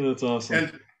 that's awesome.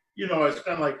 And, it's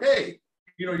kind of like, hey,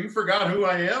 you forgot who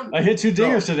I am. I hit 2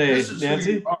 dingers today, this is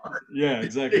Nancy. who you are. Yeah,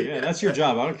 exactly. Yeah, that's your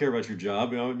job. I don't care about your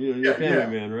job. You're a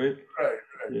family man, right? Right.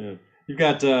 Yeah. You've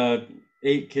got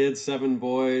 8 kids, 7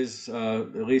 boys,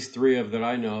 at least 3 of that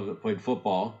I know of that played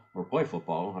football or play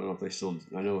football. I don't know if they still,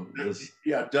 I know this.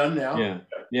 Yeah, done now.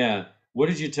 Yeah. What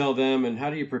did you tell them, and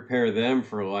how do you prepare them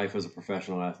for life as a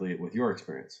professional athlete with your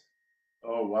experience?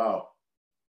 Oh, wow.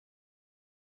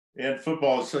 And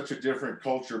football is such a different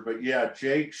culture, but yeah,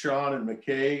 Jake, Sean, and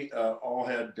McKay all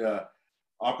had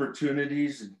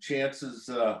opportunities and chances.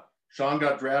 Sean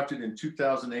got drafted in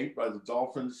 2008 by the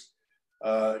Dolphins.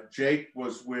 Jake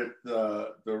was with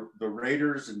the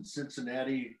Raiders in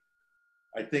Cincinnati,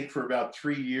 I think, for about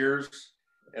 3 years.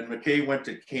 And McKay went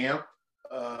to camp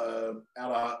out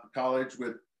of college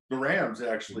with the Rams,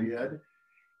 actually, Ed.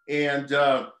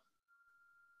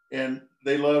 And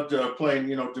they loved playing,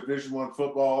 Division I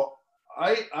football.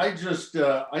 I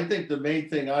think the main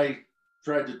thing I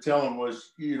tried to tell them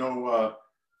was,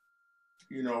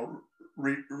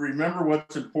 remember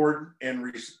what's important,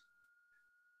 and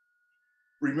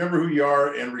remember who you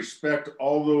are, and respect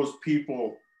all those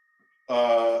people.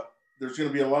 There's going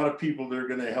to be a lot of people that are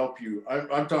going to help you.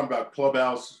 I'm talking about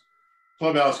clubhouse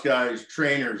guys,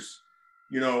 trainers,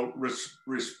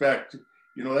 respect.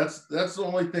 That's the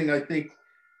only thing I think.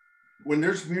 When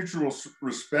there's mutual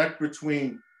respect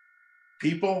between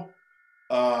people,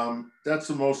 that's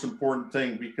the most important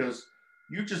thing, because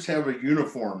you just have a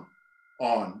uniform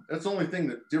on. That's the only thing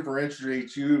that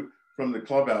differentiates you from the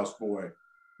clubhouse boy.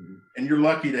 Mm-hmm. And you're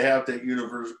lucky to have that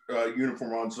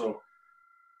uniform on. So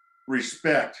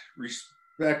respect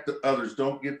the others.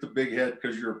 Don't get the big head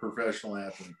because you're a professional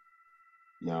athlete.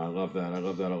 No, I love that. I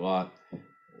love that a lot.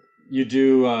 You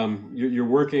do, you're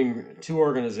working 2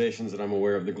 organizations that I'm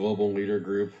aware of, the Global Leader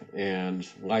Group and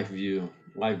LiveView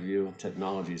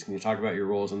Technologies. Can you talk about your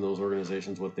roles in those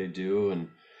organizations, what they do,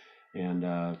 and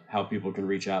how people can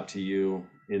reach out to you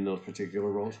in those particular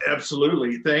roles?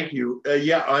 Absolutely. Thank you.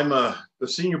 Yeah, I'm a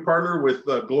senior partner with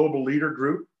Global Leader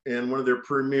Group and one of their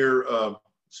premier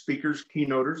speakers,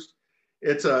 keynoters.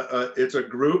 It's a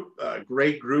group, a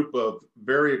great group of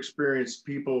very experienced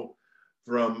people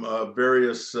from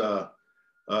various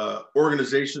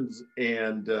organizations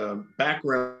and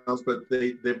backgrounds, but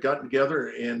they've gotten together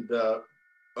and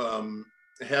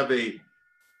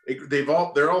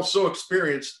they're all so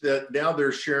experienced that now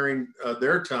they're sharing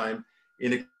their time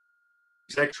in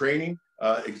exec training,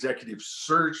 executive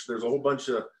search. There's a whole bunch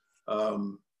of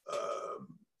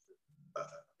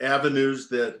avenues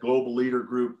that Global Leader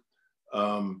Group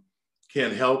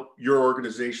can help your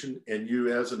organization and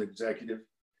you as an executive.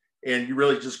 And you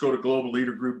really just go to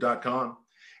globalleadergroup.com.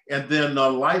 And then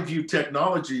LiveView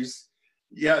Technologies,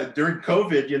 during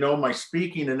COVID, my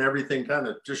speaking and everything kind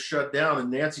of just shut down.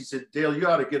 And Nancy said, Dale, you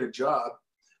ought to get a job.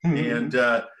 And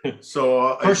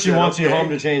so first she wants you home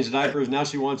to change diapers. Now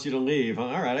she wants you to leave. All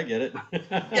right, I get it.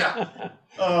 Yeah.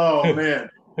 Oh,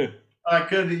 man. I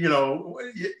couldn't,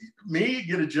 me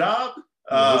get a job.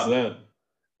 What's that?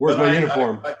 Where's my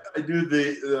uniform? I do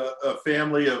the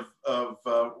family of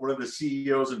one of the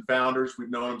CEOs and founders. We've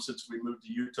known him since we moved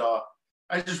to Utah.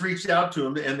 I just reached out to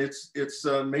him, and it's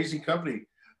an amazing company.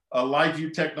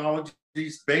 LiveView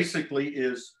Technologies basically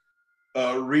is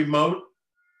remote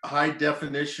high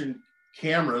definition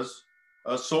cameras,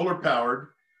 solar powered,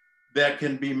 that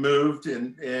can be moved,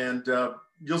 and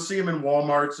you'll see them in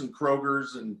Walmarts and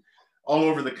Kroger's and all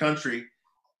over the country.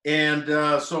 And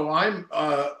so I'm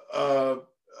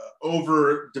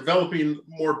over developing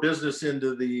more business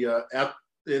into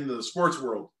the sports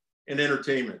world and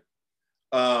entertainment.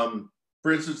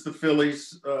 For instance, the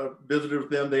Phillies, visited with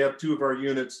them. They have 2 of our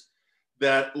units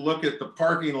that look at the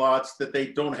parking lots that they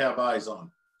don't have eyes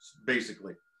on,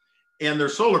 basically. And they're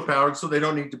solar powered, so they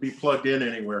don't need to be plugged in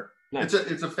anywhere. Nice.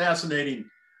 It's a fascinating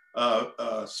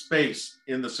space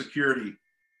in the security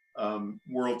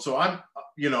world. So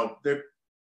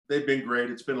they've been great.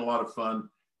 It's been a lot of fun.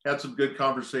 Had some good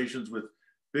conversations with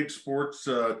big sports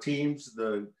teams.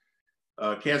 The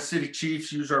Kansas City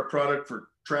Chiefs use our product for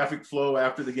traffic flow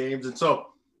after the games. And so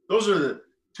those are the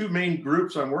 2 main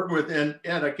groups I'm working with. And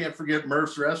I can't forget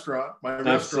Murph's Restaurant,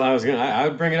 restaurant. I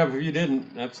would bring it up if you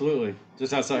didn't. Absolutely.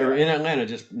 Just outside, or in Atlanta,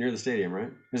 just near the stadium,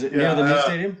 right? Is it near the new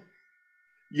stadium?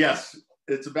 Yes,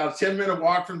 it's about a 10-minute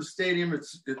walk from the stadium.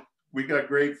 We got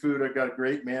great food. I got a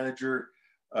great manager,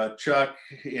 Chuck,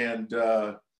 and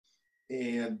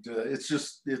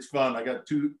it's fun. I got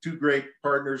two great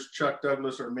partners, Chuck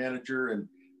Douglas, our manager, and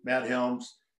Matt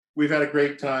Helms. We've had a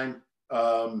great time.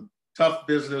 Tough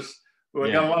business, but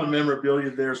we got a lot of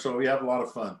memorabilia there, so we have a lot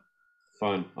of fun.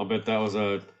 Fun. I'll bet that was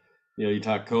you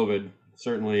talk COVID.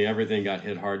 Certainly, everything got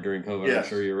hit hard during COVID. Yes. I'm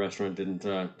sure your restaurant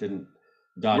didn't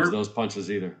dodge those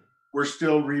punches either. We're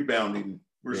still rebounding.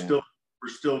 We're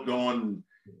still going,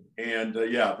 and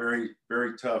very,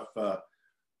 very tough.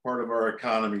 Part of our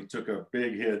economy took a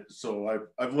big hit, so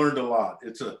I've learned a lot.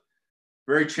 It's a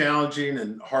very challenging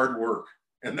and hard work,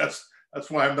 and that's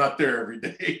why I'm not there every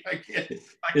day. I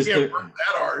can't work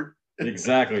that hard.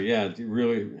 Exactly. Yeah.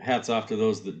 Really, hats off to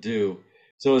those that do.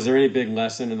 So, is there any big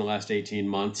lesson in the last 18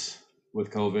 months with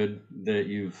COVID that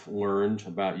you've learned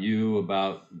about you,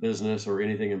 about business, or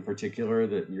anything in particular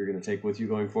that you're going to take with you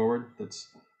going forward? That's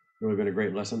really been a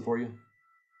great lesson for you.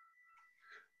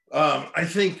 I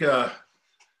think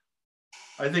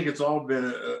it's all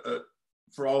been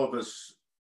for all of us.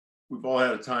 We've all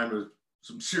had a time of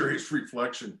some serious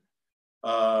reflection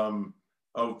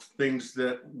of things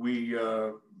that we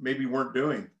maybe weren't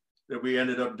doing, that we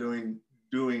ended up doing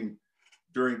during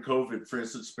COVID. For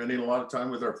instance, spending a lot of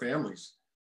time with our families,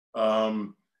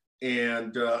 and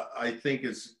I think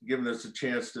it's given us a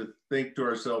chance to think to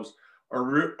ourselves: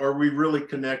 Are we really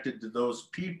connected to those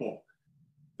people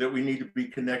that we need to be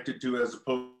connected to, as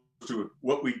opposed to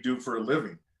what we do for a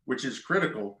living, which is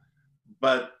critical,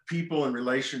 but people and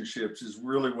relationships is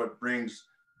really what brings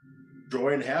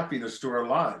joy and happiness to our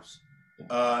lives.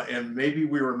 And maybe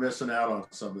we were missing out on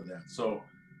some of that. So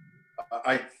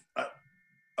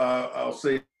I'll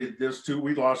say this too: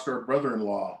 we lost our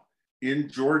brother-in-law in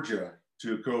Georgia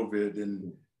to COVID,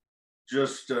 and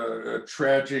just a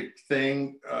tragic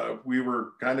thing. We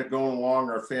were kind of going along.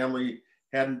 Our family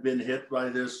hadn't been hit by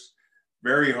this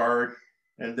very hard.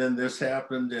 And then this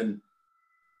happened, and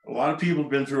a lot of people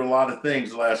have been through a lot of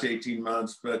things the last 18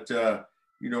 months, but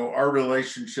our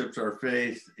relationships, our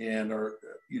faith, and our,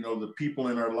 the people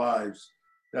in our lives,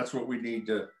 that's what we need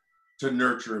to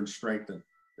nurture and strengthen,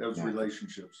 those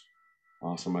relationships.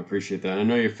 Awesome. I appreciate that. I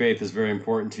know your faith is very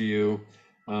important to you.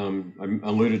 I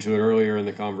alluded to it earlier in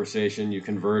the conversation. You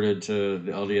converted to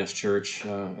the LDS Church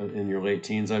in your late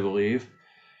teens, I believe.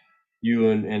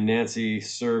 You and Nancy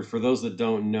served. For those that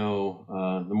don't know,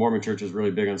 the Mormon Church is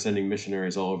really big on sending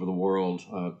missionaries all over the world.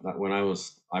 When I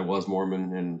was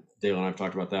Mormon, and Dale and I have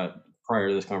talked about that prior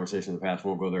to this conversation in the past. We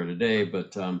won't go there today,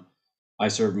 but I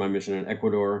served my mission in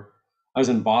Ecuador. I was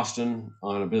in Boston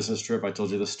on a business trip. I told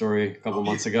you this story a couple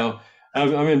months ago.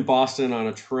 I'm in Boston on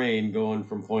a train going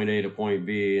from point A to point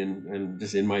B, and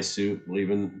just in my suit,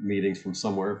 leaving meetings from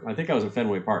somewhere. I think I was at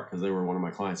Fenway Park because they were one of my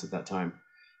clients at that time.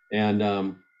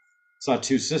 And saw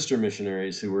two sister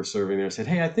missionaries who were serving there. I said,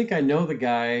 hey, I think I know the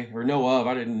guy, or know of,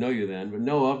 I didn't know you then, but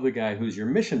know of the guy who's your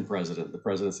mission president. The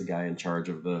president's the guy in charge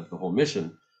of the whole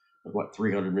mission, of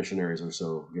 300 missionaries or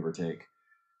so, give or take.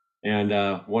 And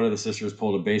one of the sisters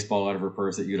pulled a baseball out of her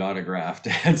purse that you'd autographed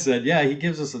and said, yeah, he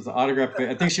gives us an autograph.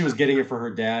 I think she was getting it for her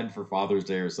dad for Father's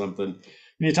Day or something. Can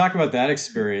you talk about that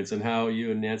experience and how you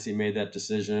and Nancy made that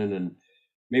decision, and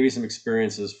maybe some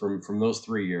experiences from those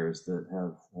 3 years that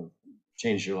have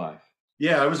changed your life?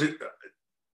 Yeah, it was a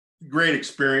great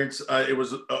experience. I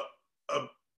was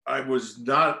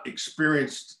not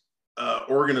experienced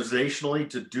organizationally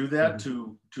to do that,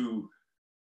 to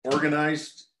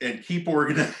organize and keep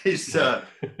organized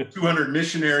 200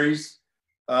 missionaries.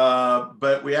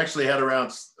 But we actually had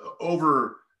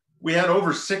over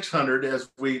 600 as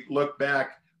we look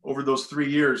back over those 3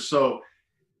 years. So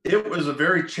it was a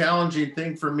very challenging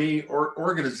thing for me, or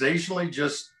organizationally,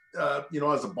 just as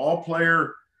a ball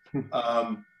player.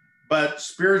 But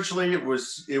spiritually, it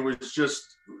was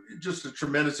just a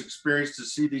tremendous experience to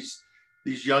see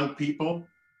these young people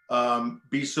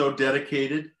be so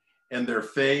dedicated in their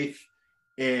faith,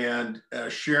 and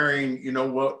sharing,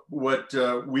 what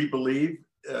we believe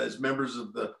as members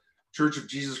of the Church of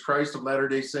Jesus Christ of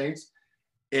Latter-day Saints.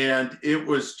 And it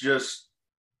was just,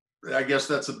 I guess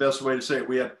that's the best way to say it.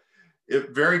 We had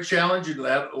it very challenging,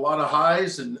 had a lot of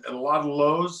highs and a lot of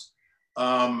lows.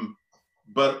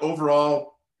 But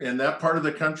overall, in that part of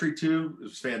the country too, it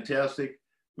was fantastic.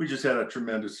 We just had a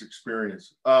tremendous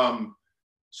experience.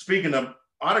 Speaking of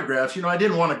autographs, I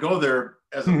didn't want to go there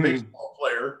as a baseball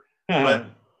player, but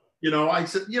I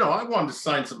said, I wanted to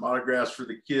sign some autographs for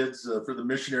the kids, for the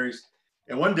missionaries.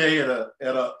 And one day at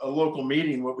a local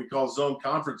meeting, what we call zone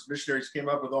conference, missionaries came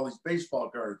up with all these baseball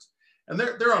cards, and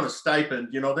they're on a stipend.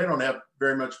 They don't have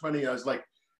very much money. I was like,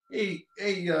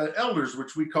 elders,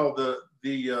 which we call the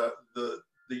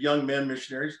young men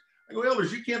missionaries. I go,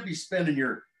 elders, you can't be spending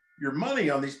your money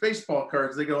on these baseball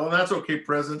cards. They go, oh, that's okay,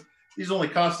 President. These only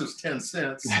cost us 10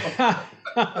 cents. So,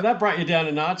 that brought you down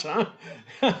a notch, huh?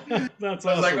 That's awesome.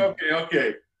 I was like,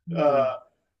 okay.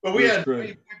 But we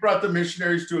brought the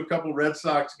missionaries to a couple Red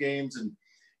Sox games,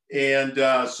 and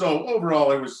so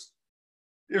overall it was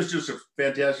just a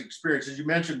fantastic experience. As you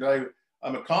mentioned,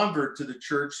 I'm a convert to the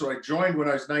church, so I joined when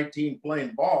I was 19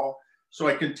 playing ball. So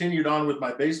I continued on with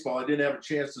my baseball. I didn't have a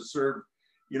chance to serve,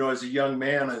 as a young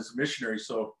man, as a missionary.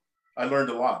 So I learned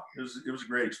a lot. It was a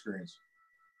great experience.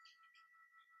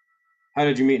 How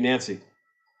did you meet Nancy?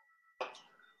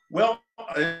 Well,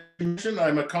 I mentioned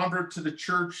I'm a convert to the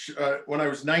church when I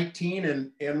was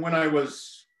 19, and when I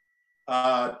was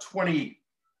 20,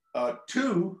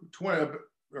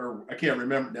 or I can't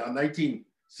remember now,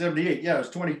 1978. Yeah, I was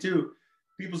 22.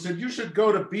 People said, you should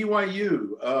go to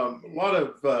BYU. A lot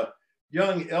of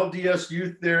young LDS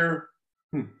youth there,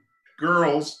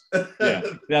 girls. Yeah,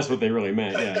 that's what they really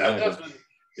meant. Yeah, exactly.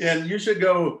 And you should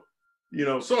go,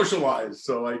 socialize.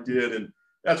 So I did. And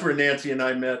that's where Nancy and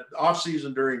I met off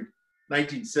season during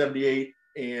 1978.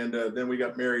 And then we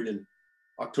got married in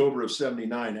October of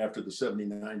 79 after the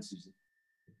 79 season.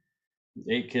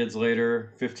 8 kids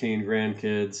later, 15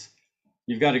 grandkids.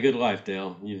 You've got a good life,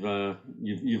 Dale.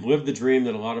 You've lived the dream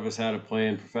that a lot of us had of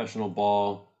playing professional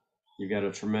ball. You've got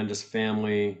a tremendous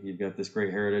family. You've got this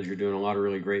great heritage. You're doing a lot of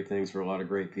really great things for a lot of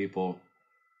great people.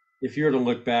 If you were to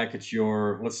look back at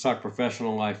let's talk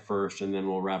professional life first, and then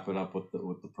we'll wrap it up with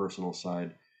the personal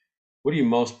side. What are you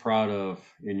most proud of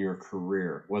in your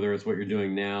career, whether it's what you're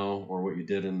doing now or what you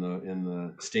did in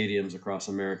the stadiums across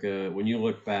America? When you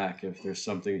look back, if there's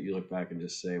something that you look back and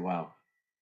just say, wow,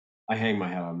 I hang my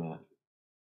hat on that.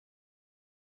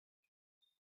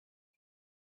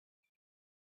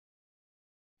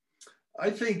 I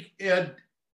think, Ed,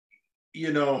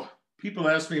 people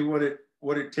ask me what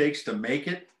it takes to make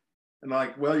it. And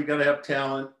like, well, you got to have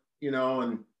talent,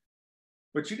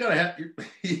 but you got to have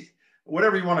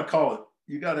whatever you want to call it.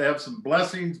 You got to have some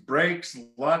blessings, breaks,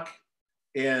 luck.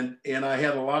 And I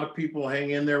had a lot of people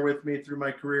hang in there with me through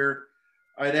my career.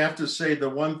 I'd have to say the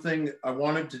one thing I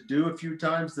wanted to do a few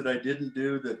times that I didn't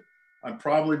do, that I'm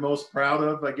probably most proud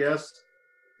of, I guess,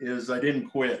 is I didn't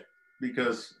quit,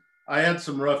 because I had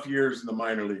some rough years in the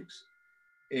minor leagues,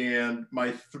 and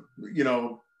I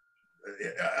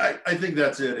think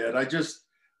that's it, Ed. I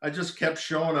just kept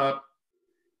showing up,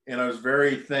 and I was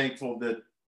very thankful that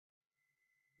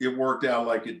it worked out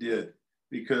like it did,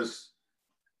 because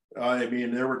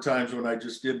there were times when I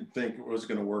just didn't think it was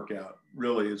going to work out,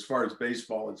 really, as far as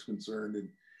baseball is concerned. And,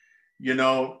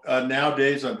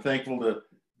 nowadays I'm thankful to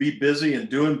be busy and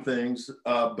doing things,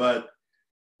 but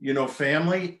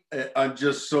family, I'm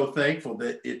just so thankful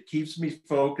that it keeps me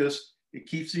focused. It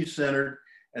keeps me centered.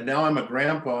 And now I'm a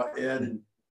grandpa, Ed, and,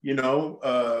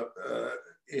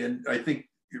 and I think,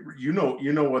 you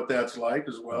know what that's like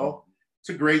as well.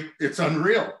 It's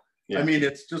unreal. Yeah. I mean,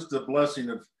 it's just a blessing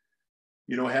of,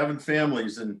 having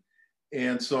families.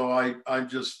 And so I'm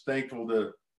just thankful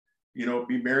to,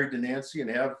 be married to Nancy and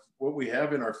have what we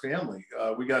have in our family.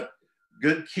 We got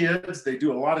good kids. They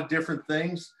do a lot of different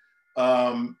things.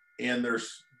 And their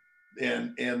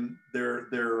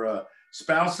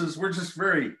spouses. We're just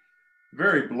very,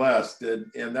 very blessed,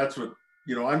 and that's what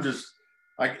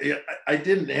I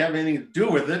didn't have anything to do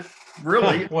with it,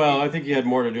 really. Well, I think you had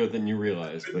more to do with it than you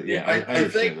realized, but yeah, I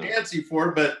thank Nancy for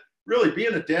it, but really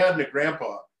being a dad and a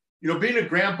grandpa, being a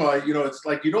grandpa, it's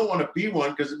like you don't want to be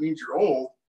one because it means you're old.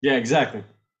 Yeah, exactly.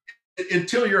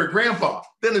 Until you're a grandpa,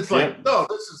 then it's like, no,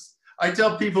 I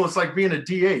tell people it's like being a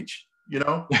DH.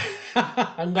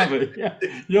 I love it. Yeah.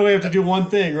 You only have to do one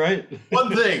thing, right?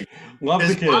 One thing. Love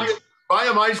the kids. Buy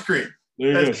them ice cream.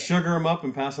 There you go. Sugar them up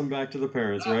and pass them back to the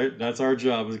parents, right? That's our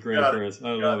job as grandparents. I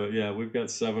love it. Yeah, we've got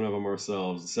 7 of them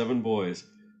ourselves, 7 boys.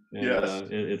 And yes.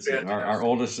 It's our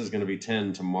oldest is going to be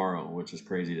 10 tomorrow, which is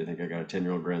crazy to think I got a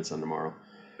 10-year-old grandson tomorrow.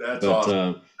 That's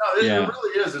awesome. It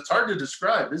really is. It's hard to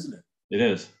describe, isn't it? It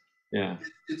is. Yeah.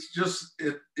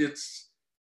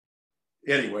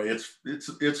 Anyway,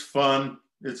 it's fun.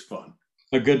 It's fun.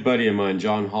 A good buddy of mine,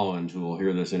 John Holland, who will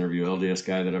hear this interview, LDS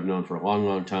guy that I've known for a long,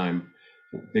 long time.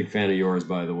 Big fan of yours,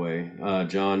 by the way.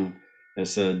 John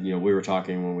has said, we were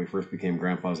talking when we first became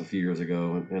grandpas a few years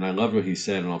ago, and I loved what he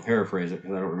said, and I'll paraphrase it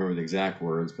because I don't remember the exact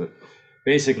words, but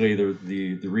basically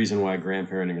the reason why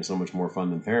grandparenting is so much more fun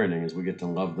than parenting is we get to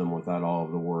love them without all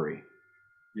of the worry.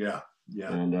 Yeah.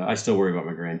 Yeah. And I still worry about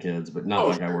my grandkids, but not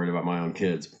like I worried about my own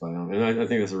kids. And I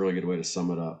think that's a really good way to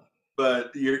sum it up.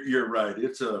 But you're right.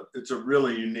 It's a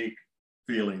really unique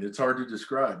feeling. It's hard to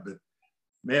describe, but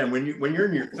Man, when you're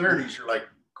in your 30s, you're like,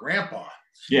 Grandpa.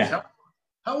 Jeez, Yeah.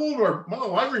 How old are?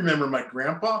 Oh, I remember my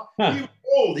grandpa. Huh. He was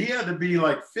old. He had to be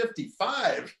like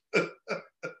 55.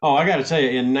 Oh, I got to tell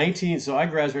you, so I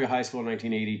graduated high school in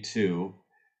 1982,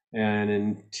 and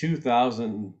in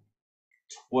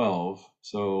 2012,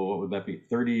 so what would that be?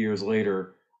 30 years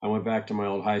later, I went back to my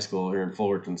old high school here in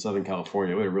Fullerton, Southern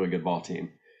California. We had a really good ball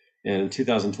team. And in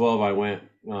 2012, I went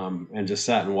and just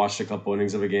sat and watched a couple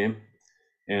innings of a game.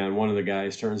 And one of the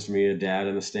guys turns to me, a dad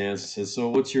in the stands, and says, "So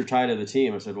what's your tie to the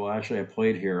team?" I said, "Well, actually, I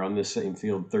played here on this same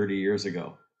field 30 years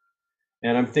ago."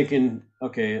 And I'm thinking,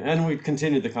 okay, and we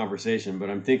continued the conversation, but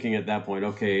I'm thinking at that point,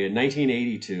 okay, in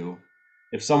 1982,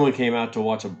 if someone came out to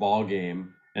watch a ball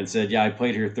game and said, "Yeah, I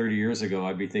played here 30 years ago,"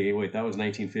 I'd be thinking, wait, that was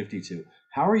 1952.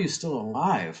 How are you still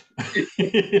alive?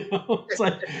 It's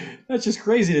like, that's just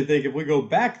crazy to think if we go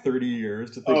back 30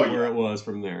 years to think where it was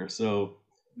from there. So,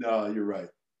 no, you're right.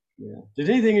 Yeah. Did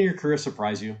anything in your career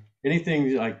surprise you?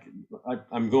 Anything like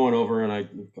I'm going over, and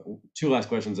two last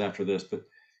questions after this, but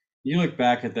you look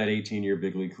back at that 18-year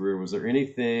big league career. Was there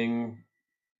anything?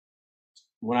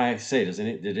 When I say,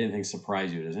 did anything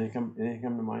surprise you? Does anything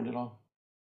come to mind at all?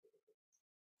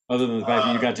 Other than the fact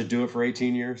that you got to do it for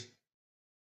 18 years.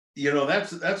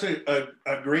 That's a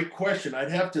great question. I'd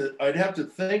have to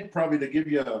think probably to give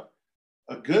you a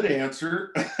good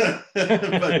answer.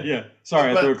 But, yeah,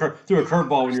 sorry, I threw a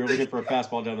curveball when you were looking for a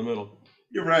fastball down the middle.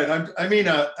 You're right.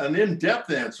 An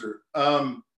in-depth answer.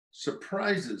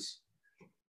 Surprises.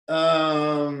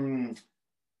 It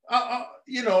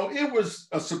was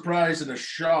a surprise and a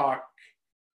shock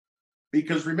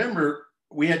because remember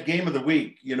we had game of the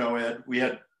week. And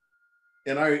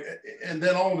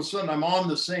then all of a sudden I'm on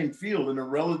the same field in a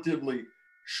relatively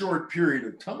short period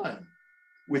of time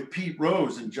with Pete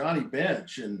Rose and Johnny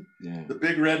Bench and the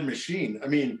Big Red Machine. I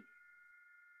mean,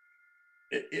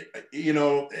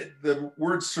 the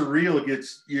word surreal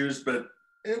gets used, but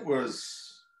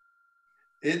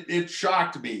it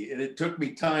shocked me, and it took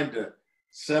me time to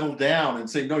settle down and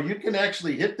say, no, you can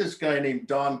actually hit this guy named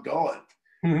Don Gullett,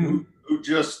 who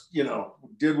just,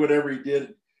 did whatever he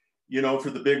did, for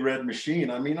the Big Red Machine.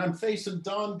 I mean, I'm facing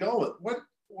Don Gullett. What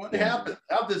happened?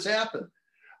 How'd this happen?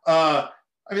 That's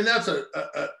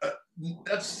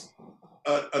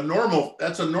a normal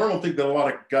thing that a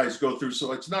lot of guys go through.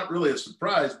 So it's not really a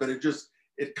surprise, but it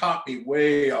caught me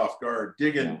way off guard,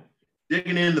 digging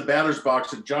in the batter's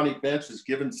box and Johnny Bench is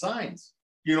giving signs,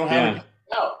 how to get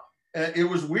out. And it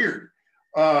was weird.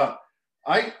 I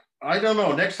don't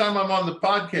know. Next time I'm on the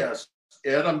podcast,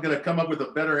 Ed, I'm going to come up with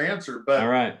a better answer, but all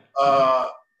right.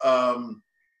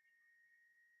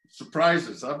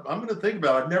 Surprises. I'm going to think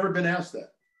about it. I've never been asked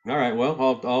that. All right.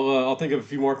 Well, I'll think of a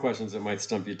few more questions that might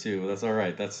stump you too. That's all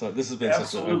right. This has been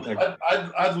absolutely.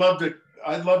 I'd love to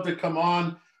come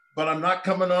on, but I'm not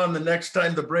coming on the next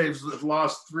time the Braves have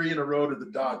lost 3 in a row to the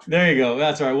Dodgers. There you go.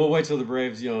 That's all right. We'll wait till the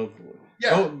Braves, go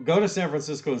to San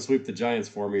Francisco and sweep the Giants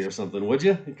for me or something, would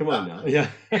you? Come on now.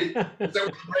 Yeah. Is that where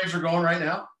the Braves are going right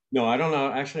now? No, I don't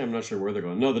know. Actually, I'm not sure where they're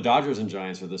going. No, the Dodgers and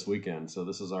Giants are this weekend. So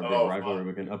this is our big rivalry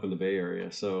weekend up in the Bay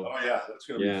Area. So that's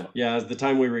going to be fun. Yeah. At the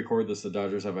time we record this, the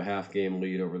Dodgers have a half-game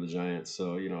lead over the Giants.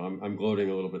 So I'm gloating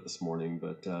a little bit this morning,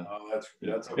 but that's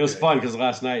okay. It was fun because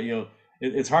last night,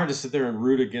 it's hard to sit there and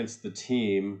root against the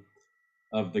team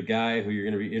of the guy who you're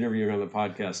going to be interviewing on the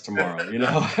podcast tomorrow, And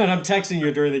I'm texting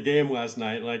you during the game last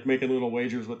night, like making little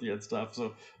wagers with you and stuff.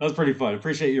 So that was pretty fun.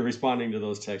 Appreciate you responding to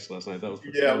those texts last night. That was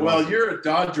awesome. You're a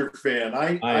Dodger fan.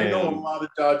 I know a lot of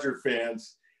Dodger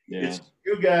fans. Yeah. It's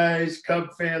you guys, Cub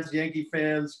fans, Yankee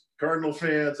fans, Cardinal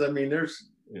fans. I mean, there's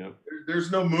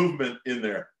no movement in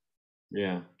there.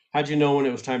 Yeah. How'd you know when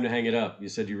it was time to hang it up? You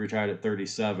said you retired at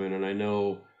 37, and I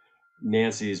know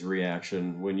Nancy's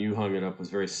reaction when you hung it up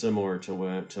was very similar to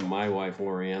my wife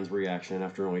Lorianne's reaction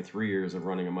after only 3 years of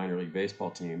running a minor league baseball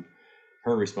team.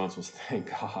 Her response was, "Thank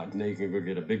God, now you can go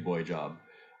get a big boy job."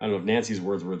 I don't know if Nancy's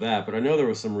words were that, but I know there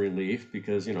was some relief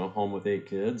because home with 8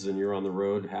 kids and you're on the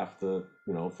road half the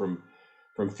from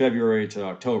February to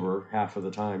October, half of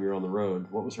the time you're on the road.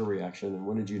 What was her reaction, and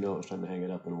when did you know it was time to hang it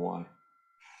up, and why?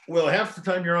 Well, half the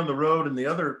time you're on the road, and the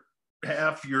other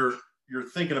half you're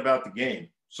thinking about the game.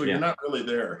 So you're not really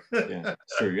there. Yeah,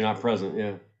 sure. You're not present.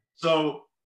 Yeah. So,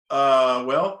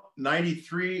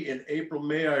 93 in April,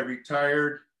 May, I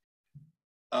retired.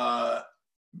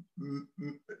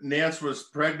 Nance was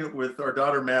pregnant with our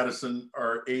daughter, Madison,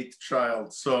 our 8th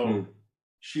child. So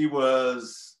she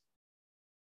was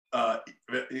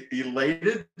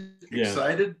elated,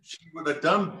 excited. She would have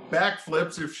done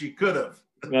backflips if she could have.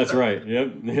 That's right.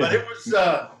 Yep. But it was,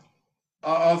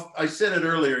 I said it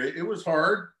earlier, it was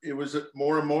hard. It was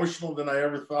more emotional than I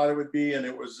ever thought it would be. And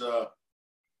it was,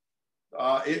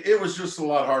 It was just a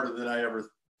lot harder than I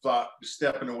ever thought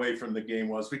stepping away from the game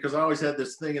was, because I always had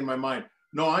this thing in my mind.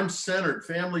 No, I'm centered.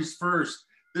 Family's first.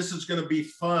 This is going to be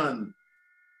fun.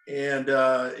 And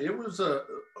it was a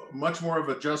much more of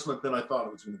an adjustment than I thought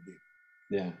it was going to be.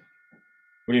 Yeah.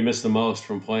 What do you miss the most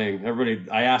from playing? Everybody,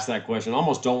 I ask that question.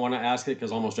 Almost don't want to ask it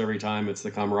because almost every time it's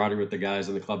the camaraderie with the guys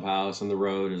in the clubhouse and the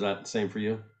road. Is that the same for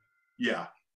you? Yeah.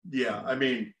 Yeah. I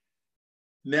mean,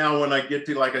 now when I get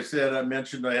to, like I said, I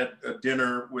mentioned I had a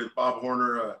dinner with Bob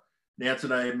Horner. Nance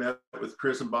and I met with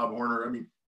Chris and Bob Horner. I mean,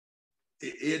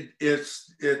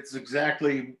 it's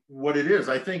exactly what it is.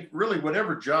 I think really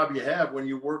whatever job you have, when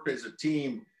you work as a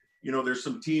team, you know, there's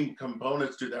some team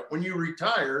components to that. When you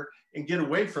retire and get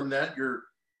away from that,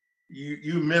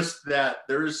 you miss that.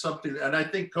 There is something, and I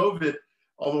think COVID,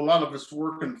 although a lot of us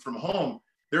working from home,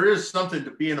 there is something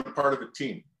to being a part of a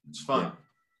team. It's fun.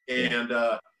 Yeah.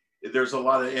 And there's a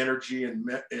lot of energy and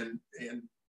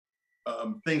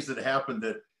things that happen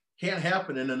that can't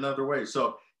happen in another way.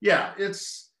 So yeah,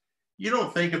 you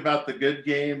don't think about the good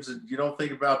games, and you don't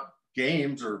think about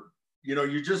games, or, you know,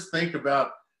 you just think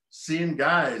about seeing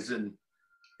guys and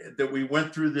that we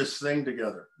went through this thing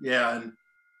together. Yeah.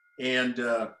 And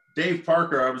Dave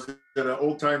Parker, I was at an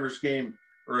Old Timers game,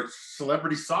 or a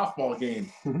celebrity softball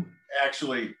game,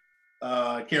 actually.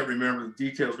 I can't remember the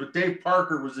details, but Dave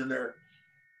Parker was in there,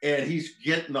 and he's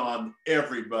getting on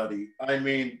everybody. I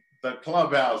mean, the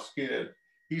clubhouse kid,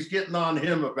 he's getting on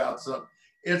him about something.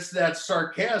 It's that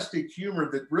sarcastic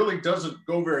humor that really doesn't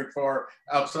go very far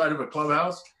outside of a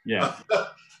clubhouse. Yeah.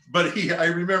 But I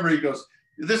remember he goes,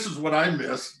 "This is what I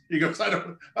miss." He goes, I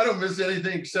don't miss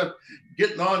anything except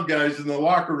getting on guys in the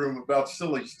locker room about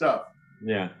silly stuff.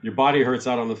 Yeah. Your body hurts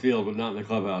out on the field, but not in the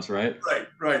clubhouse, right?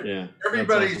 Right. Yeah.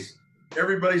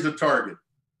 Everybody's a target.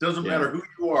 Doesn't matter who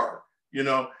you are. You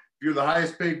know, if you're the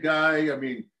highest paid guy, I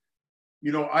mean,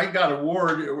 you know, I got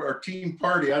award, our team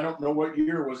party, I don't know what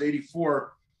year it was,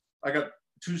 84. I got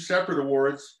 2 separate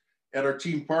awards at our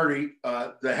team party,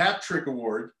 the hat trick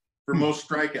award for most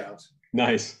strikeouts.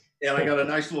 Nice. And I got a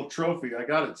nice little trophy. I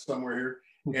got it somewhere here.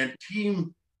 And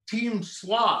team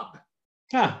slob.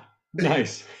 Ah,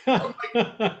 nice.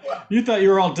 You thought you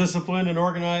were all disciplined and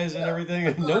organized and everything?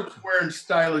 Nope. I was wearing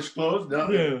stylish clothes. No,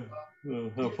 yeah.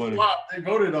 Oh, how funny. Slob. They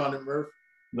voted on it, Murph.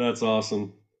 That's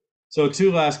awesome. So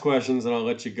 2 last questions and I'll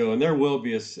let you go. And there will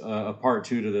be a part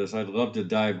 2 to this. I'd love to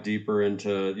dive deeper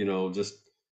into, you know, just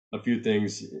a few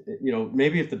things. You know,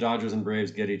 maybe if the Dodgers and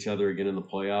Braves get each other again in the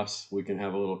playoffs, we can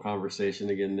have a little conversation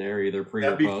again there, either pre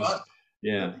or post. Fun.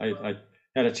 Yeah, I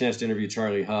had a chance to interview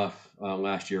Charlie Huff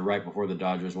last year, right before the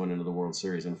Dodgers went into the World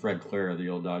Series, and Fred Clare, the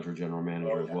old Dodger general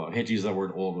manager as well. I hate to use that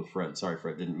word old with Fred. Sorry,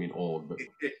 Fred, didn't mean old, but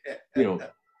you know,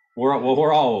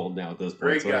 we're all old now at this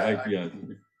point. Great guy.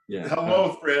 Yeah.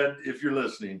 Hello, Fred, if you're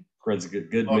listening. Fred's a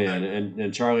good man,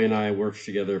 and Charlie and I worked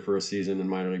together for a season in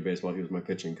minor league baseball. He was my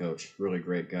pitching coach. Really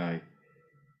great guy.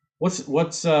 What's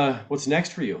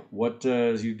next for you? What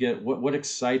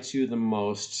excites you the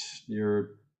most?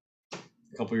 You're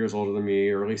a couple years older than me,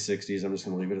 early 60s. I'm just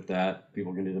going to leave it at that.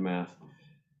 People can do the math.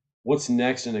 What's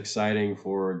next and exciting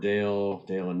for Dale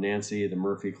and Nancy, the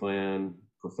Murphy clan,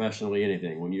 professionally,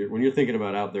 anything? When you're thinking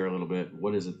about out there a little bit,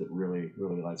 what is it that really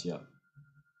lights you up?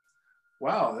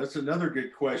 Wow, that's another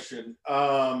good question.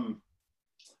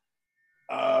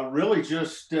 Really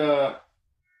just, I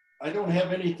don't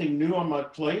have anything new on my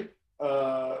plate.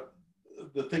 The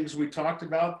things we talked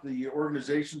about, the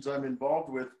organizations I'm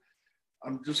involved with,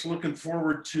 I'm just looking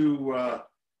forward to,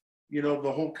 you know,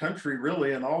 the whole country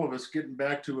really, and all of us getting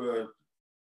back to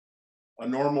a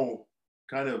normal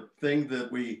kind of thing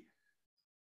that we've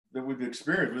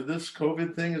experienced. With this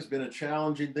COVID thing has been a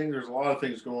challenging thing. There's a lot of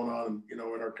things going on, you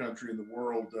know, in our country and the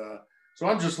world. So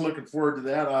I'm just looking forward to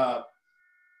that.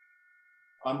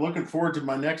 I'm looking forward to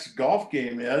my next golf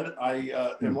game, Ed.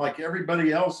 I am like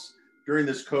everybody else during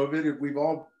this COVID. We've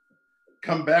all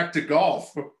come back to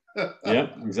golf.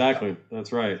 Yep, exactly.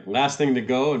 That's right. Last thing to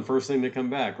go and first thing to come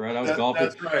back, right? I was golfing.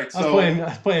 That's right. I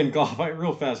was playing golf.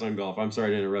 Real fast on golf. I'm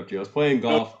sorry to interrupt you. I was playing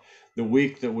golf the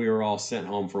week that we were all sent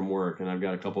home from work, and I've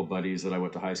got a couple of buddies that I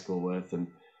went to high school with and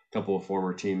a couple of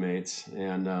former teammates,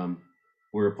 and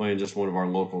we were playing just one of our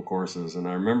local courses. And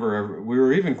I remember we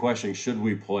were even questioning, should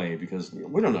we play? Because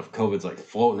we don't know if COVID's like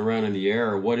floating around in the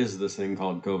air, or what is this thing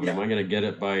called COVID? Yeah. Am I going to get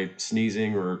it by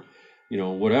sneezing or, you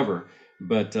know, whatever?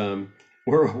 But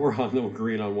we're on the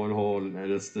green on one hole, and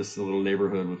it's this little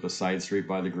neighborhood with a side street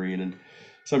by the green, and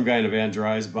some guy in a van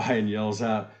drives by and yells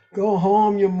out, "Go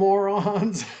home, you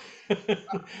morons." I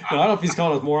don't know if he's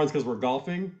calling us morons because we're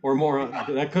golfing, or morons,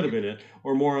 that could have been it,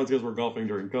 or morons because we're golfing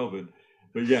during COVID.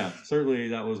 But yeah, certainly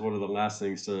that was one of the last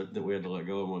things that we had to let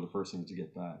go, and one of the first things to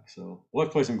get back. So we'll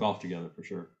have to play some golf together for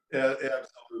sure. Yeah,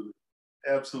 absolutely.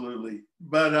 Absolutely.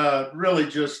 But really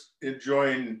just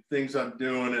enjoying things I'm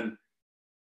doing,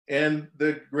 and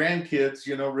the grandkids,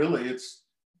 really it's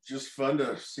just fun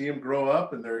to see them grow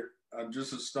up, and I'm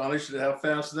just astonished at how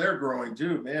fast they're growing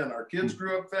too. Man, our kids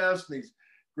grew up fast, and these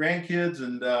grandkids,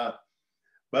 and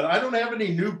but I don't have any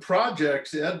new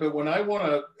projects, Ed, but when I want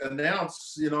to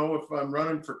announce, if I'm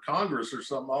running for Congress or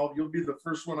something, you'll be the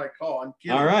first one I call. I'm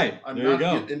kidding. All right. I'm there not you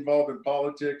go. getting involved in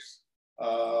politics.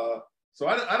 So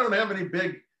I don't have any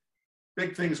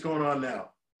big things going on now.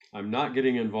 I'm not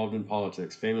getting involved in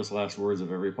politics. Famous last words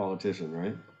of every politician,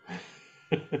 right?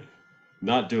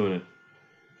 Not doing it.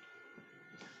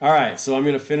 All right. So I'm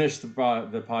going to finish the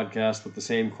podcast with the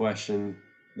same question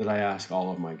that I ask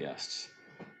all of my guests.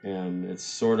 And it's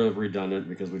sort of redundant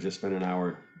because we just spent an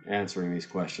hour answering these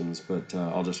questions, but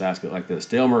I'll just ask it like this.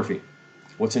 Dale Murphy,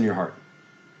 what's in your heart?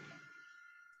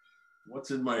 What's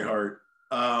in my heart?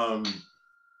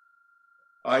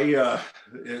 I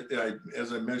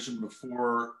as I mentioned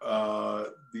before,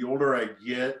 the older I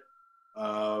get,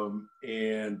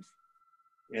 and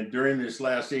during this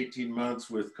last 18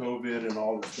 months with COVID and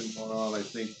all that's been going on,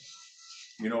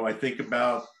 I think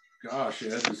about, gosh,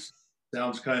 this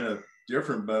sounds kind of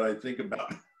different, but I think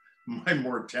about my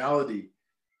mortality.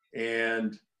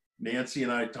 And Nancy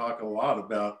and I talk a lot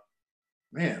about,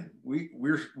 man,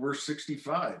 we're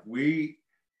 65. We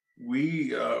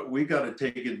got to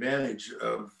take advantage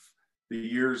of the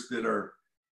years that are,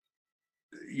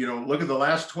 look at the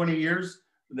last 20 years.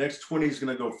 The next 20 is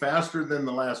going to go faster than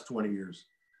the last 20 years.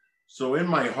 So in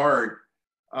my heart,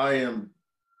 I'm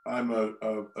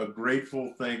a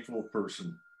grateful, thankful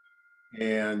person.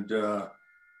 And,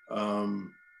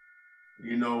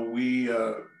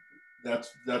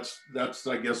 that's,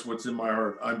 I guess, what's in my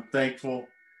heart. I'm thankful.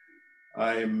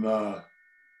 I'm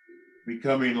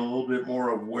becoming a little bit more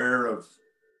aware of,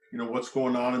 what's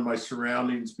going on in my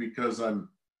surroundings, because I'm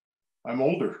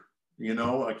older.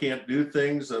 I can't do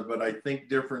things, but I think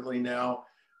differently now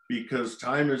because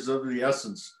time is of the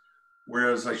essence.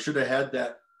 Whereas I should have had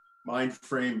that mind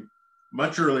frame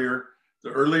much earlier.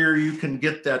 The earlier you can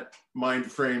get that mind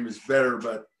frame is better.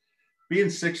 But being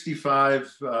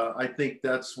 65, I think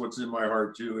that's what's in my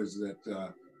heart too, is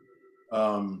that,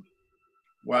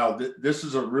 wow, this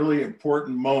is a really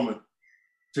important moment.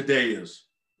 Today is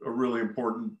a really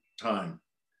important time.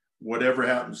 Whatever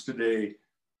happens today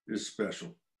is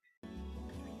special.